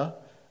aware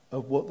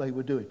of what they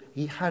were doing.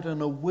 He had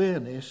an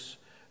awareness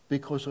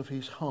because of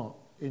his heart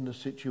in the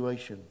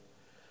situation.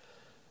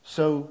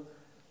 So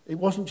it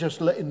wasn't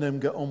just letting them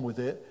get on with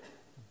it,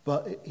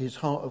 but his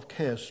heart of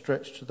care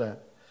stretched to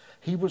that.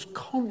 He was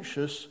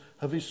conscious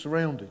of his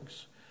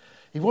surroundings.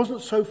 He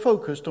wasn't so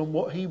focused on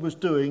what he was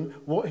doing,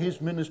 what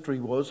his ministry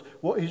was,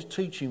 what his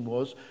teaching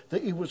was,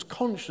 that he was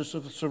conscious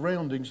of the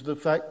surroundings, of the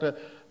fact that,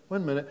 wait a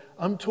minute,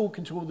 I'm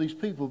talking to all these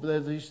people, but there are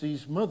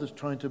these mothers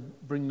trying to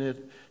bring their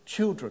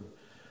children.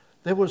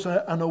 There was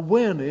an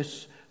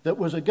awareness that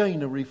was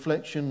again a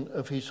reflection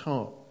of his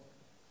heart.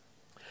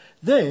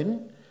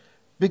 Then,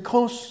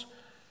 because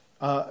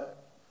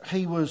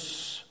he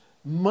was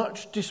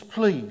much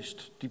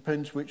displeased,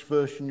 depends which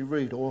version you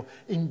read, or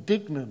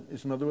indignant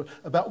is another word,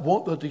 about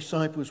what the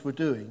disciples were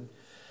doing,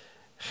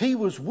 he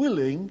was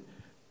willing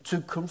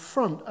to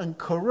confront and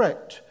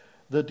correct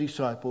the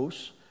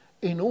disciples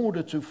in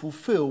order to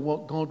fulfill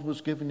what God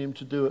was giving him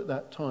to do at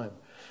that time.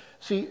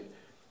 See,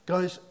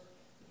 guys,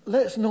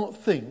 let's not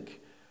think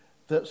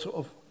that sort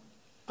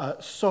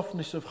of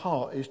softness of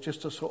heart is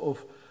just a sort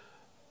of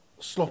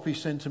sloppy,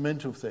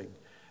 sentimental thing.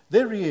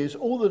 There he is,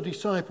 all the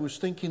disciples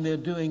thinking they're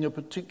doing a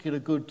particular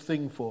good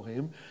thing for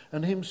him,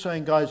 and him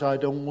saying, guys, I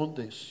don't want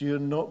this. You're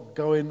not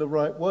going the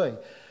right way.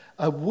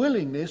 A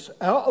willingness,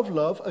 out of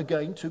love,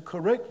 again, to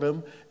correct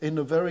them in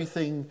the very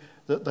thing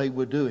that they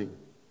were doing.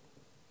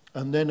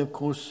 And then, of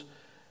course,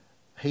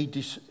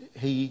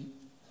 he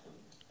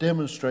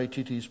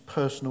demonstrated his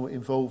personal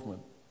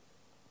involvement.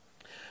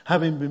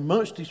 Having been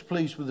much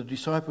displeased with the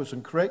disciples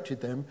and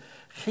corrected them,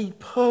 he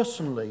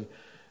personally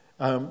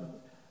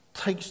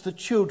takes the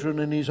children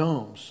in his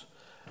arms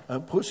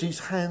and puts his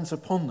hands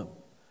upon them.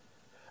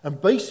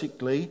 And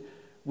basically,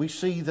 we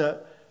see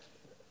that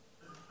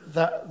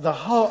the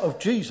heart of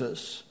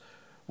Jesus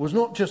was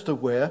not just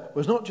aware,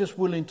 was not just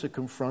willing to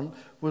confront,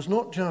 was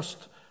not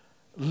just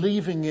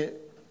leaving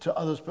it to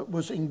others, but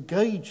was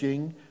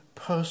engaging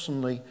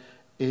personally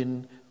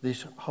in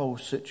this whole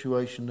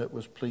situation that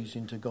was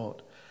pleasing to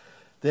God.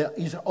 There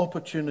is an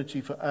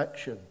opportunity for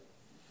action.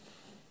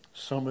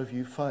 Some of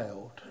you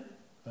failed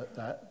at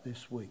that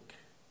this week.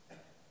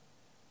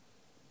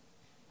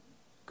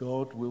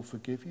 God will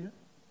forgive you.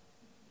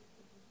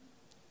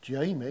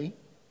 Jamie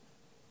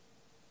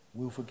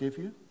will forgive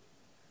you.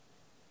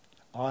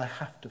 I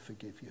have to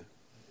forgive you.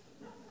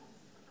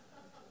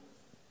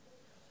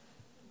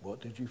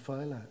 What did you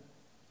fail at?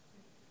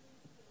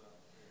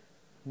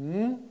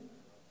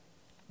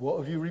 What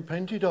have you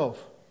repented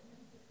of?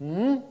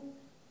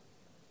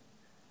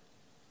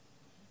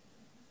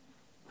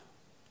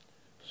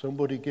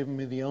 Somebody giving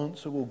me the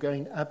answer will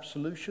gain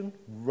absolution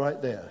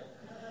right there.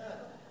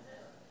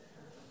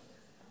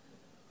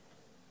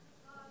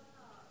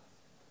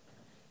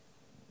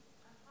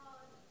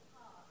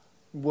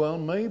 Well,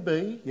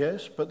 maybe,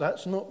 yes, but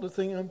that's not the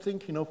thing I'm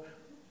thinking of.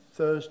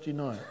 Thursday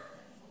night.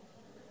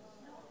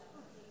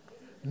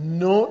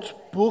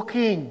 Not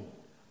booking.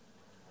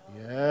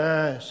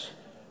 Yes.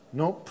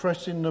 Not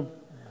pressing the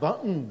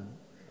button.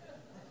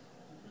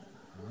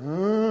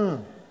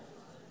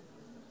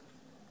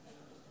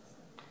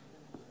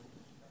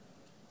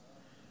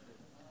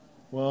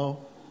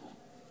 Well,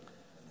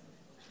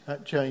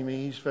 at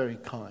Jamie, he's very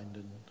kind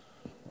and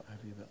what have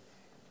you, but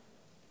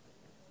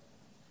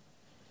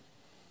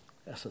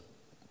that's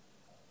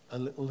a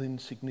little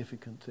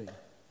insignificant thing.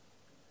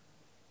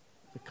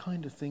 The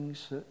kind of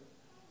things that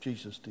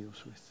Jesus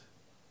deals with.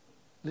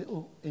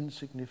 Little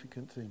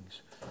insignificant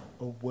things.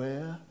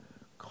 Aware,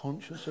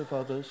 conscious of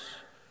others,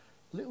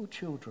 little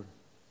children.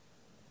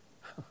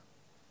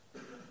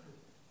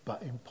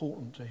 But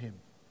important to him.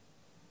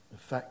 The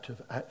fact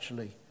of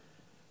actually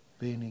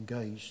being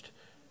engaged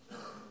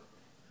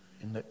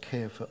in that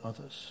care for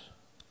others.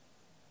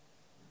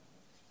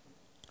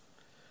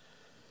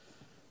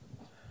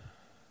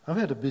 I've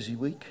had a busy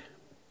week.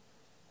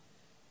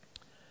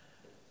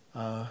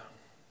 On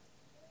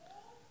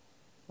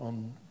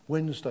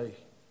Wednesday,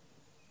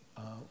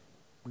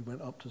 we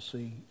went up to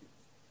see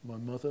my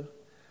mother.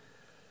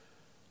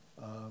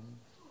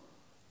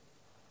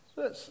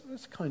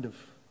 That's kind of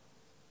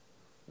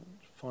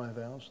 5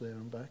 hours there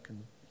and back,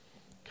 and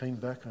came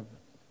back. I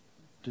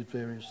did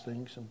various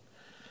things and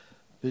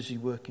busy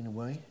working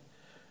away.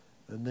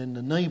 And then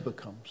the neighbour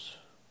comes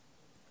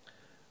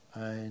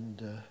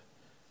and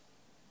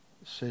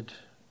said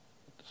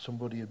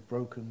somebody had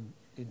broken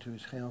into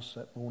his house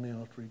that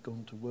morning after he'd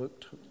gone to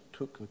work,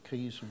 took the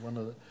keys of one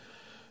of the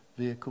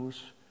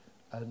vehicles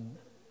and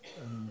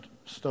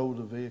stole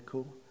the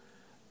vehicle.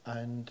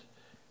 And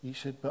he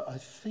said, but I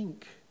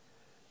think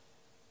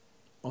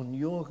on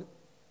your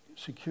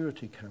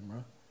security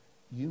camera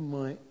you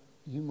might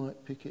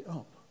pick it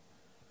up.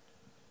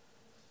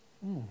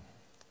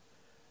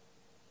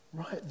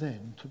 Right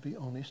then, to be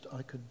honest,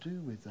 I could do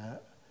with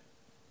that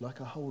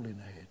like a hole in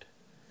the head.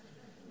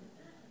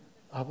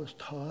 I was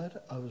tired,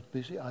 I was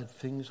busy, I had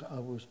things I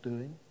was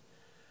doing.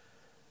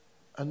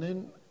 And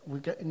then we're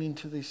getting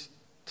into this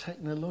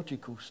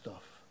technological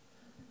stuff.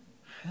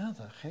 How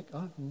the heck?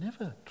 I've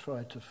never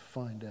tried to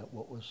find out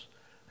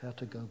how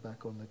to go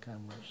back on the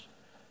cameras.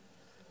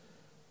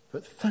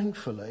 But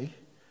thankfully,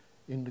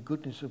 in the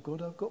goodness of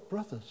God, I've got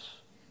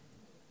brothers.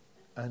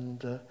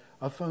 And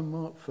I phoned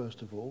Mark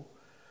first of all,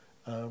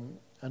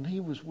 and he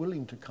was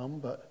willing to come,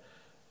 but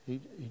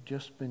he'd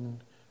just been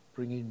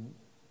bringing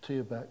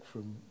Tia back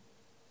from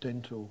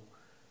dental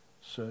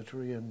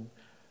surgery, and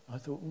I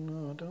thought,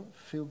 no, I don't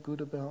feel good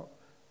about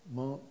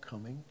Mark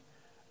coming.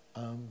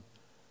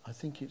 I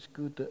think it's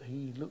good that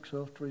he looks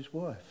after his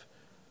wife.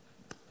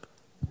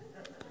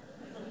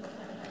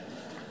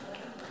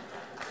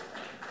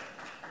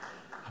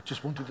 I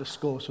just wanted to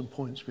score some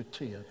points with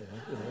Tia there.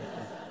 You know.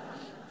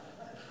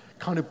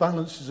 Kind of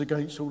balances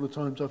against all the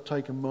times I've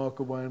taken Mark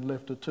away and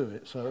left her to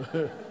it.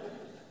 So,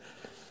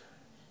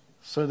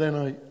 So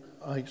then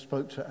I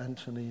spoke to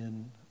Anthony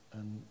and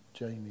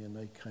Jamie, and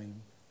they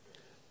came,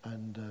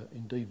 and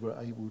indeed were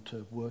able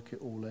to work it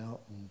all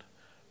out, and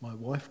my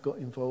wife got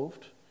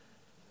involved.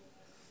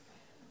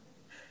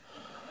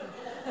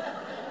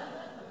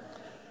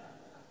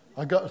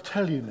 I got to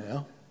tell you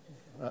now,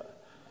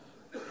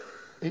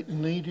 it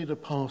needed a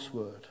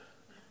password.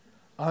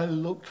 I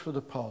looked for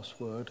the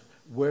password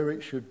where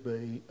it should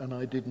be, and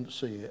I didn't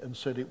see it, and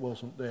said it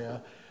wasn't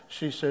there.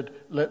 She said,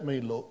 "Let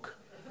me look."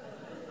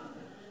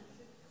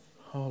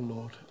 Oh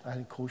Lord, and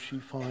of course she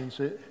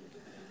finds it.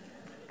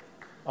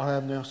 I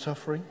am now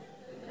suffering.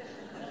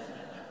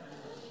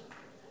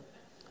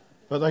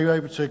 But they were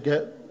able to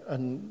get,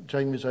 and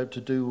Jamie was able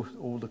to do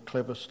all the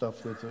clever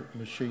stuff with the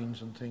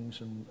machines and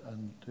things and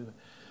do that.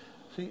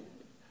 See,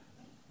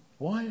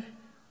 why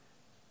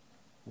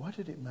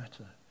did it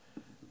matter?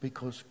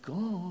 Because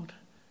God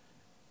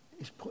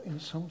is putting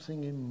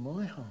something in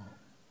my heart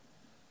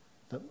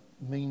that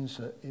means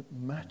that it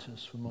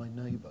matters for my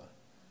neighbour.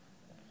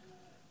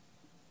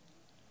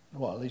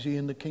 Well, is he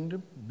in the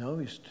kingdom? No,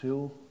 he's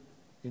still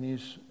in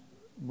his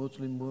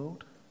Muslim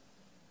world.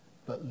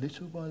 But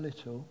little by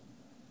little,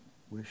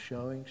 we're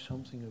showing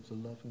something of the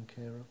love and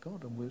care of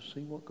God, and we'll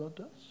see what God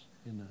does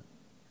in that.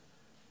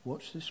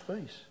 Watch this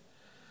space.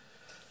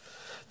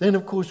 Then,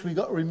 of course, we've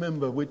got to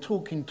remember, we're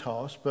talking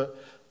task,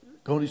 but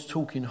God is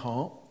talking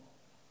heart.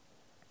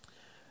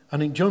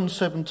 And in John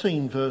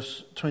 17,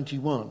 verse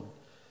 21,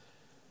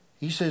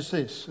 he says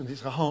this, and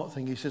it's a heart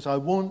thing. He says, I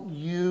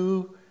want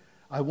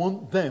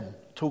them,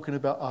 talking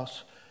about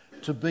us,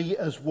 to be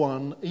as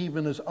one,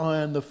 even as I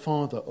and the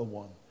Father are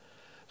one.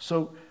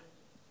 So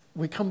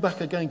we come back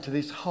again to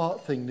this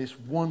heart thing, this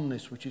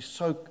oneness, which is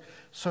so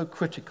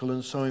critical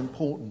and so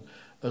important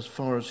as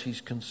far as he's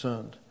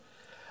concerned.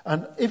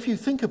 And if you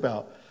think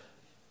about,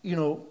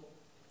 the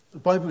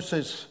Bible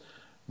says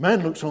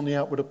man looks on the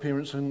outward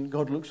appearance and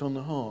God looks on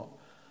the heart.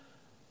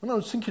 When I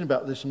was thinking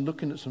about this and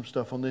looking at some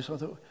stuff on this, I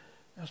thought,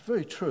 that's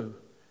very true.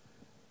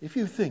 If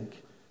you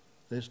think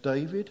there's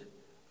David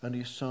and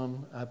his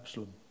son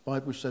Absalom. The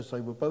Bible says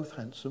they were both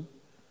handsome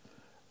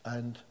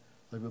and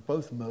they were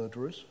both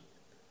murderers.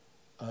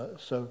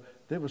 So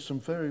there were some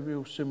very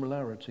real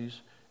similarities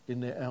in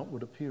their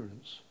outward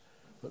appearance.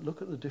 But look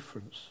at the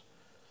difference.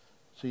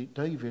 See,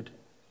 David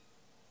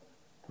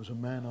was a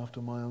man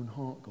after my own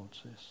heart, God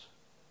says.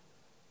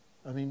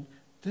 I mean,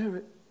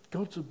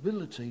 God's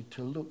ability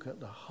to look at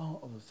the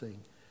heart of the thing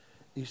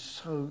is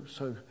so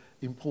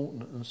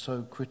important and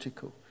so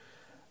critical.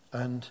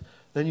 And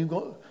then you've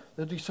got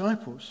the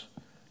disciples.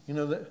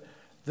 They're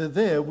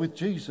there with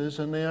Jesus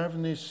and they're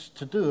having this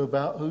to do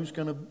about who's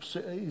going to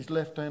sit at his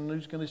left hand and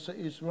who's going to sit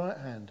at his right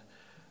hand.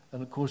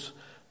 And of course,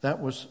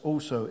 that was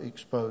also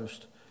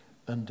exposed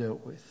and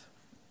dealt with.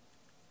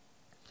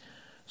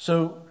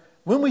 So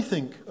when we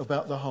think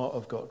about the heart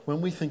of God,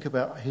 when we think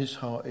about his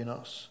heart in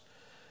us,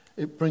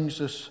 it brings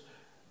us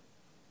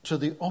to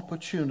the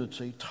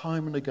opportunity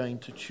time and again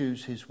to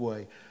choose his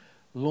way.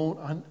 Lord,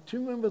 do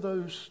you remember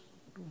those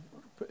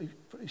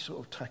pretty sort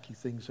of tacky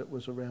things that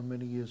was around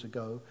many years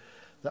ago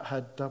that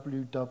had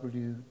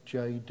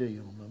WWJD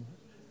on them?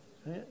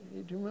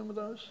 Do you remember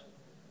those?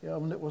 Yeah, I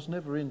was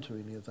never into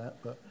any of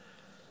that,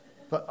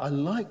 but I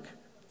like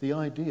the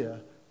idea,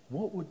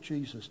 what would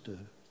Jesus do?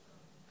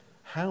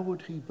 How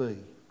would he be?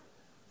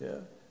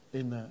 Yeah,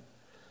 in that.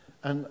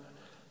 And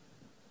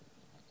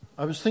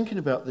I was thinking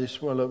about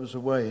this while I was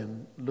away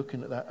and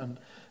looking at that, and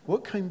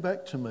what came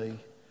back to me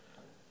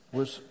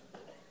was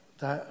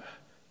that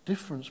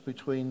difference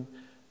between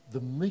the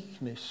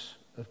meekness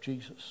of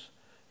Jesus.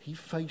 He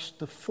faced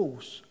the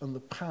force and the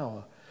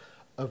power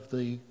of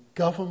the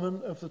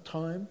government of the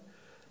time,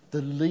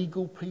 the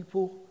legal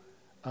people,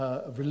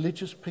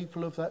 religious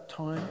people of that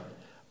time,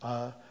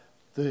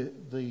 the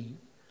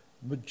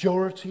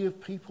majority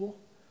of people,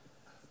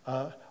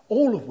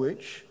 all of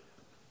which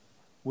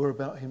were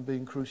about him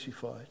being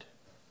crucified.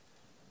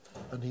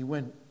 And he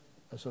went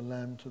as a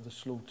lamb to the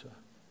slaughter.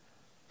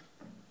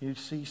 You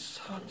see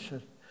such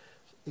an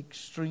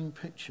extreme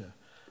picture.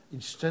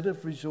 Instead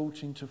of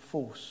resorting to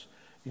force,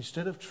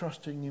 instead of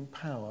trusting in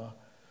power,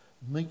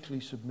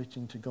 meekly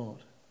submitting to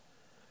God.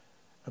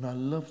 And I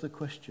love the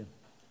question.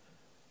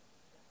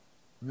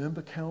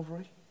 Remember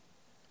Calvary?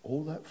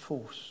 All that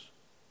force,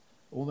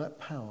 all that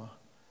power,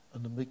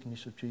 and the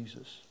meekness of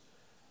Jesus.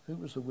 Who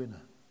was the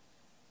winner?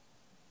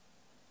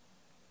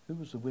 Who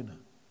was the winner?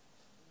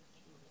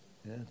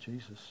 Yeah,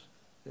 Jesus.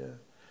 Yeah.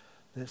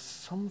 There's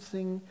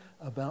something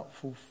about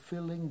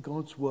fulfilling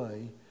God's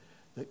way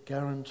that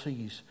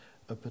guarantees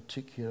a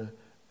particular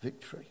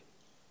victory.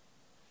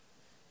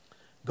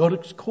 God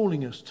is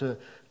calling us to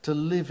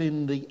live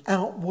in the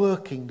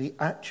outworking, the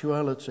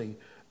actuality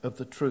of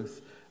the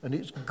truth. And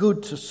it's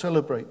good to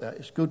celebrate that.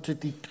 It's good to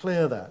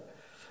declare that.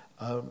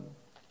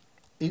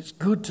 It's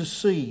good to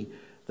see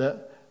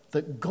that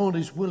God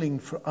is willing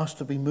for us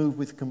to be moved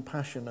with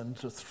compassion and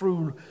to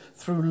through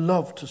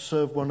love to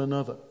serve one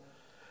another.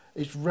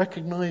 It's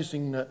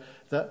recognizing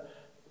that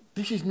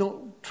this is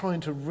not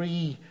trying to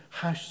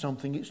rehash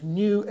something. It's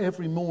new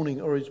every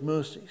morning are his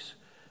mercies.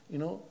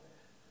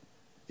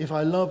 If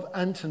I love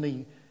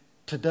Anthony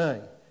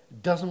today,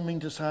 it doesn't mean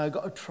to say I've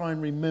got to try and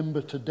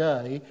remember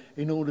today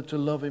in order to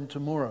love him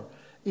tomorrow.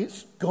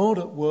 It's God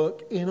at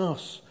work in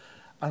us.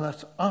 And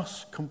that's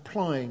us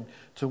complying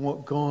to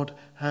what God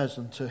has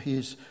and to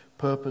his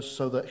purpose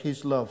so that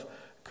his love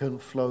can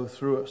flow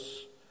through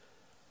us.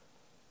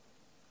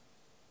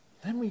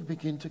 Then we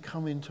begin to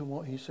come into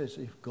what he says.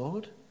 If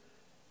God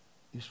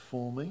is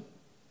for me,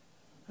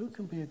 who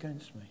can be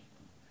against me?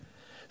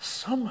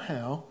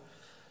 Somehow,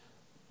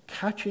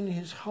 catching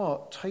his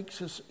heart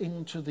takes us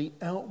into the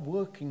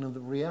outworking of the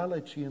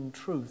reality and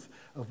truth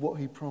of what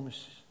he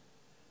promises.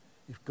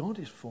 If God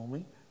is for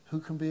me, who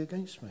can be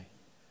against me?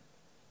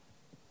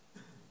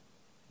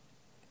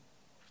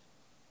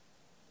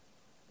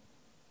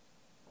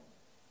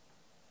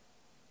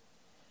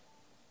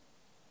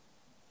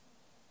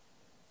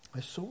 I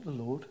sought the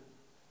Lord,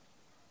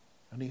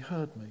 and he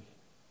heard me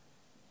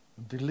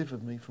and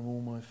delivered me from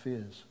all my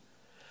fears.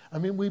 I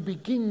mean, we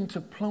begin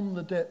to plumb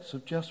the depths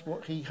of just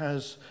what he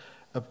has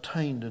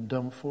obtained and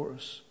done for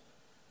us.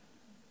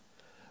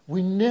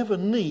 We never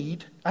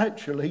need,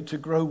 actually, to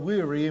grow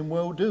weary in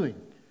well-doing.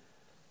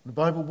 The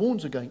Bible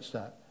warns against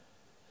that.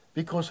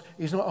 Because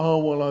it's not, oh,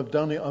 well, I've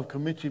done it, I've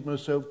committed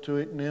myself to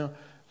it now,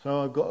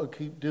 so I've got to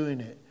keep doing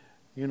it.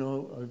 You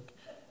know,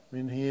 I've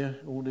been here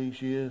all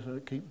these years, I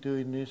keep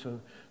doing this,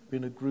 I've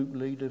been a group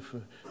leader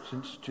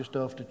since just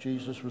after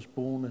Jesus was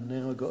born, and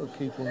now I've got to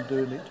keep on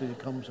doing it till he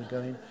comes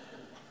again.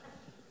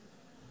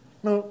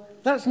 No,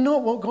 that's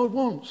not what God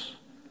wants.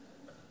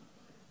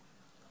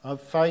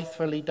 I've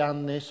faithfully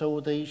done this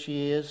all these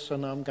years,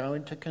 and I'm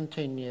going to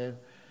continue.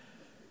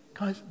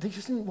 Guys, this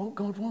isn't what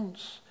God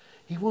wants.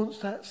 He wants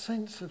that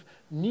sense of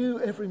new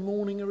every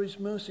morning are his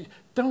mercies.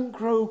 Don't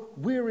grow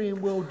weary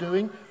in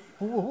well-doing.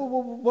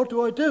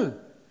 What do?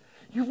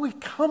 We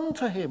come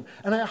to him,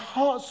 and our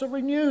hearts are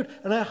renewed,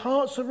 and our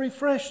hearts are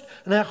refreshed,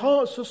 and our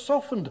hearts are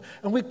softened,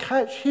 and we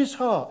catch his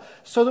heart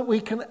so that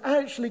we can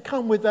actually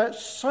come with that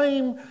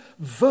same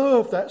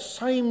verve, that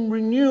same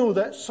renewal,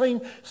 that same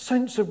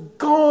sense of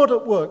God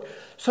at work,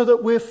 so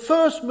that we're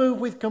first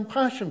moved with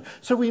compassion.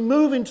 So we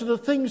move into the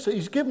things that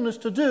he's given us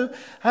to do,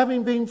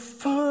 having been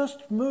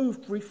first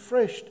moved,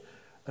 refreshed,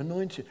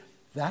 anointed.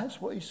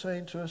 That's what he's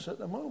saying to us at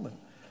the moment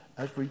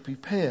as we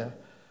prepare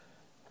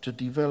to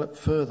develop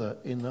further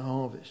in the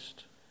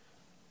harvest.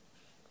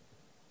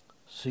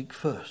 Seek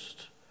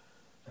first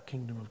the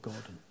kingdom of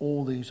God, and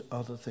all these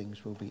other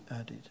things will be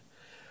added.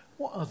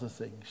 What other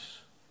things?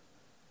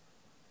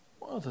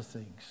 What other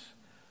things?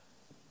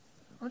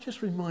 I'm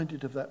just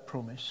reminded of that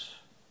promise.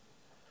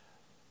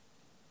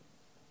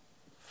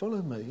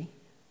 Follow me,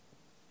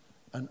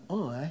 and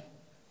I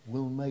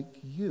will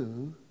make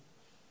you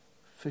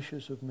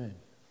fishers of men.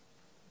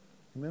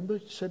 Remember,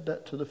 it said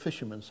that to the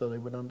fishermen so they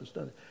would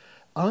understand it.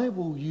 I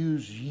will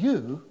use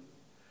you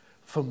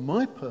for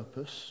my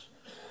purpose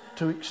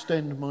to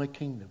extend my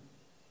kingdom.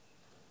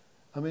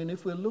 I mean,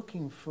 if we're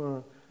looking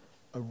for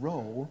a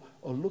role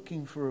or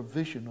looking for a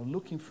vision or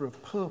looking for a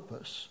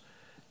purpose,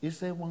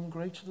 is there one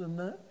greater than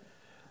that?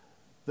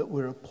 That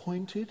we're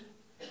appointed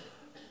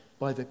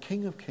by the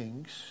King of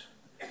Kings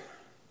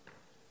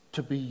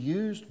to be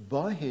used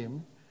by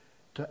him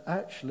to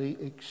actually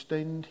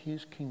extend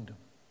his kingdom.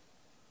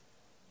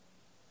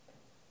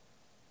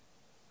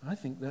 I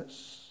think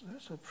that's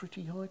a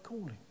pretty high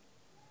calling.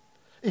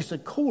 It's a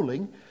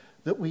calling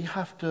that we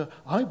have to,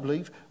 I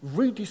believe,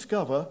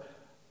 rediscover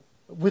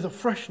with a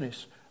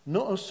freshness,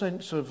 not a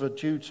sense of a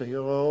duty,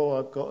 oh,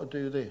 I've got to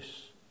do this.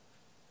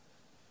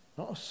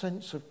 Not a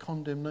sense of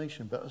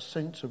condemnation, but a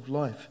sense of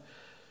life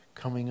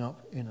coming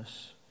up in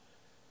us.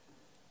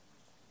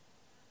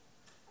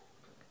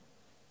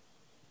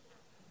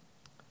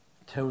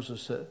 It tells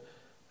us that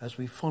as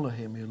we follow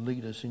him, he'll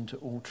lead us into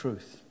all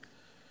truth.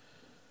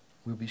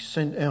 We'll be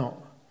sent out.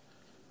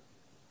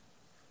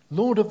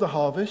 Lord of the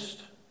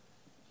harvest,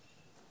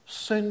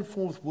 send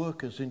forth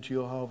workers into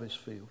your harvest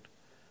field.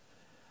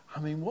 I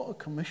mean, what a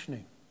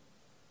commissioning.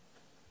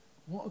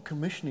 What a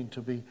commissioning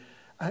to be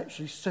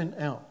actually sent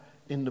out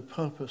in the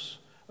purpose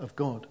of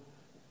God.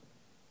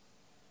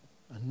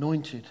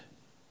 Anointed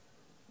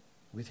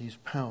with his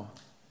power.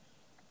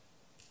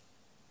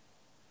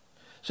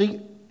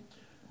 See,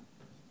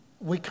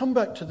 we come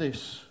back to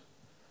this.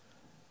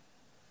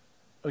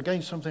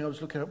 Again, something I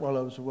was looking at while I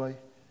was away.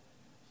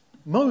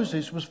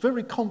 Moses was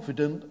very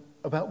confident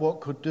about what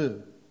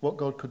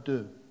God could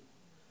do.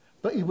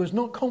 But he was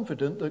not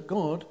confident that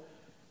God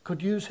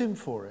could use him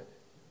for it.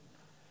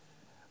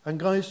 And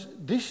guys,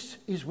 this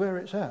is where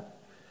it's at.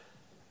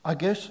 I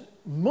guess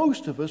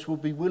most of us will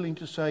be willing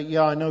to say,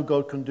 yeah, I know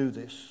God can do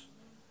this.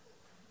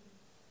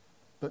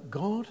 But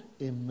God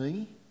in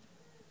me,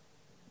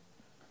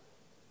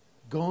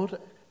 God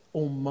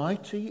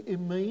Almighty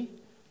in me,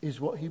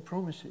 is what he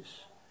promises.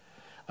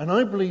 And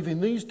I believe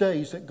in these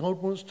days that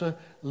God wants to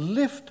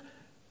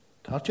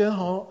touch our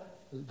heart,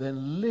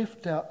 then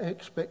lift our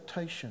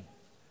expectation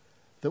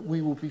that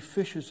we will be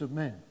fishers of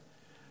men.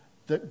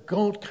 That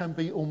God can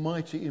be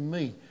almighty in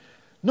me.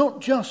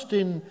 Not just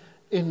in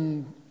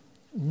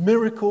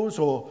miracles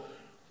or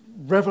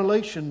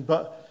revelation,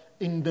 but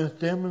in the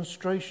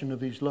demonstration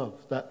of his love,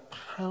 that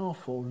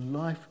powerful,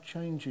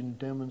 life-changing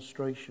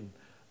demonstration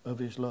of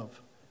his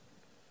love.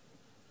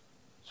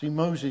 See,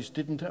 Moses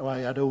didn't, I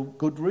had a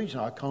good reason.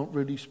 I can't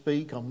really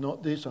speak. I'm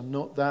not this, I'm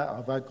not that.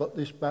 I've got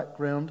this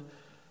background.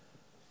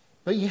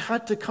 But he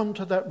had to come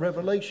to that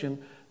revelation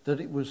that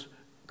it was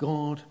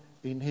God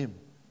in him.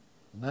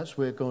 And that's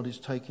where God is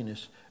taking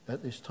us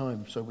at this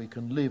time, so we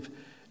can live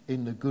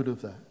in the good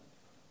of that.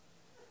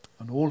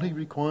 And all he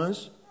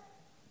requires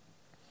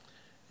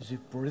is if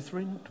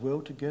brethren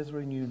dwell together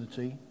in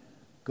unity,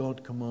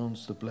 God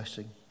commands the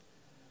blessing.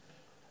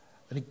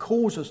 And he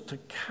calls us to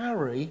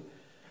carry,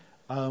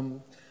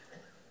 it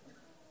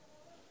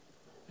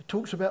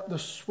talks about the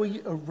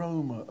sweet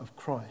aroma of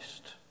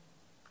Christ.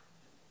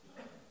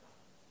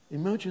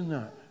 Imagine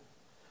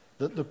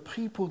that the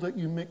people that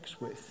you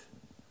mix with,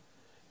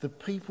 the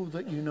people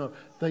that you know,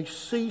 they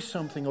see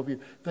something of you.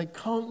 They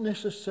can't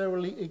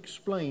necessarily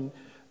explain,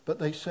 but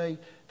they say,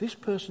 this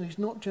person is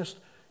not just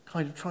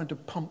kind of trying to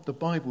pump the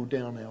Bible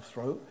down our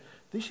throat.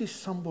 This is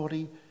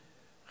somebody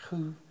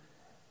who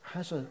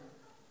has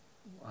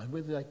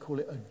whether they call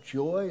it a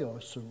joy or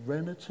a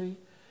serenity.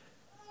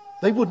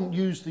 They wouldn't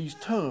use these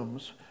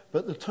terms,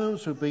 but the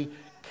terms would be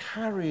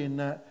carrying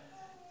that.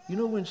 You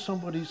know when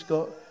somebody's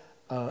got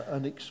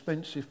an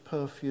expensive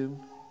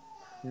perfume,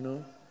 you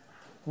know?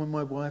 When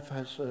my wife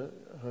has her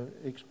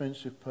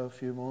expensive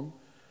perfume on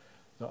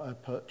that I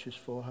purchased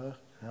for her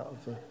out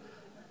of the... I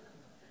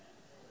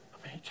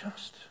mean, it's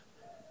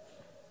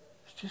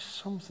just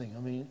something. I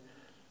mean,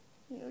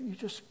 you know,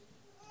 it's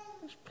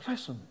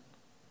pleasant.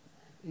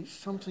 It's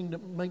something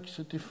that makes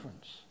a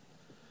difference.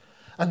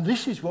 And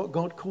this is what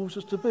God calls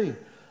us to be.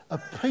 A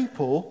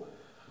people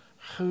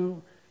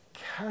who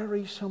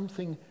carry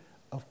something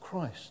of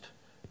Christ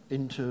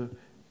into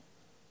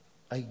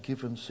a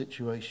given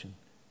situation,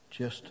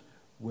 just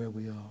where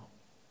we are.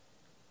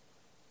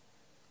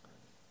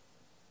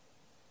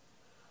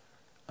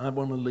 I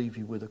want to leave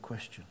you with a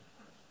question.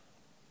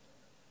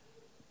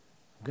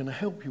 I'm going to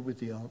help you with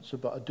the answer,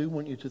 but I do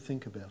want you to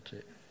think about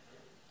it.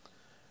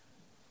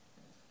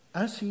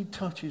 As he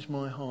touches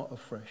my heart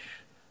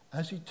afresh,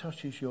 as he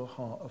touches your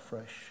heart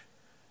afresh,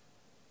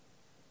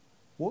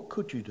 what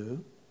could you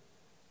do?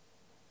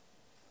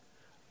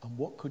 And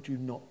what could you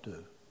not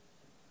do?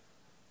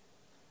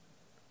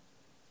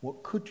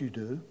 What could you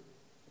do?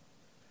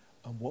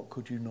 And what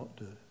could you not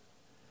do?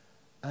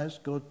 As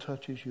God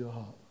touches your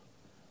heart,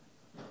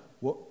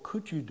 what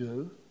could you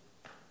do?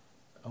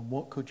 And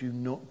what could you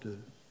not do?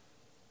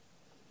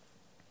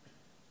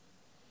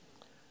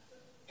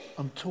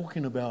 I'm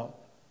talking about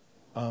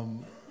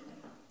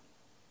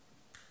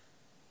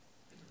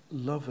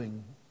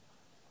loving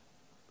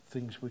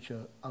things which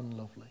are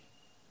unlovely,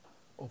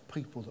 or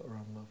people that are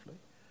unlovely.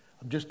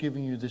 I'm just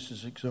giving you this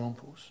as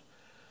examples.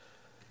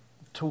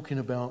 I'm talking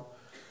about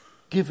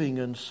giving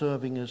and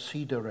serving as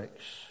he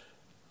directs,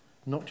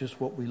 not just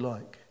what we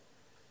like.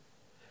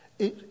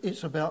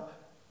 It's about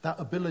that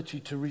ability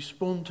to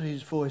respond to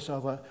his voice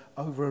over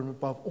and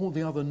above all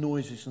the other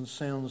noises and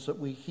sounds that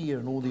we hear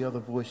and all the other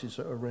voices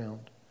that are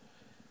around.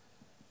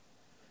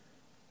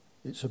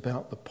 It's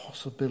about the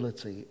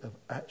possibility of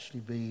actually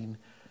being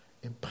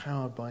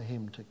empowered by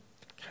him to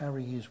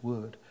carry his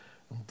word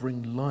and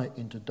bring light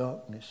into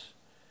darkness.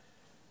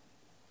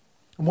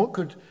 And what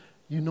could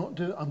you not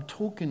do? I'm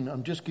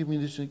just giving you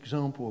this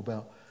example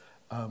about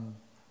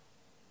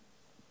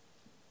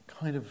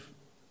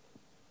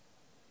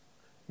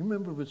you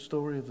remember the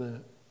story of the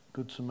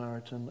Good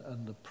Samaritan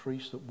and the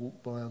priest that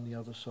walked by on the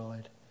other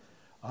side?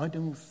 I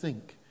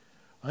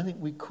think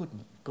we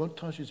couldn't. God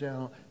touches our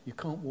heart. You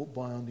can't walk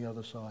by on the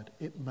other side.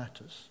 It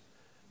matters.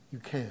 You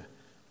care.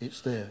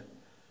 It's there.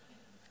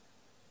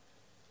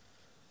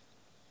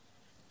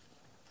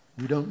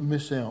 We don't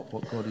miss out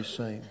what God is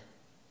saying.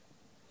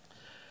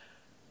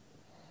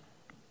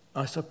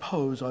 I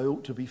suppose I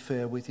ought to be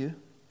fair with you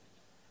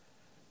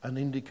and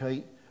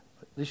indicate,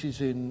 this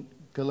is in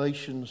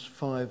Galatians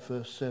 5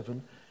 verse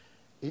 7,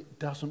 it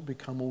doesn't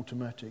become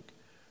automatic.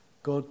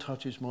 God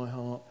touches my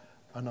heart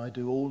and I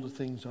do all the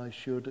things I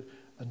should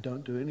and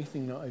don't do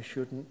anything that I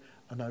shouldn't,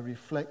 and I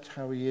reflect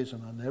how he is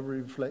and I never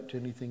reflect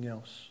anything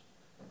else.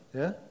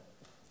 Yeah?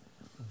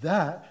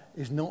 That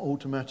is not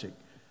automatic.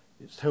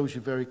 It tells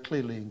you very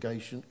clearly in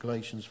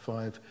Galatians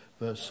 5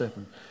 verse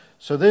 7.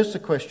 So there's the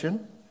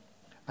question.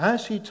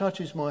 As he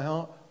touches my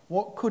heart,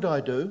 what could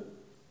I do?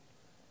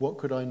 What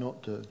could I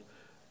not do?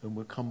 And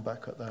we'll come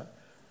back at that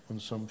on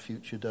some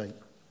future date.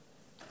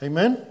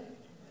 Amen?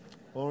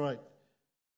 All right.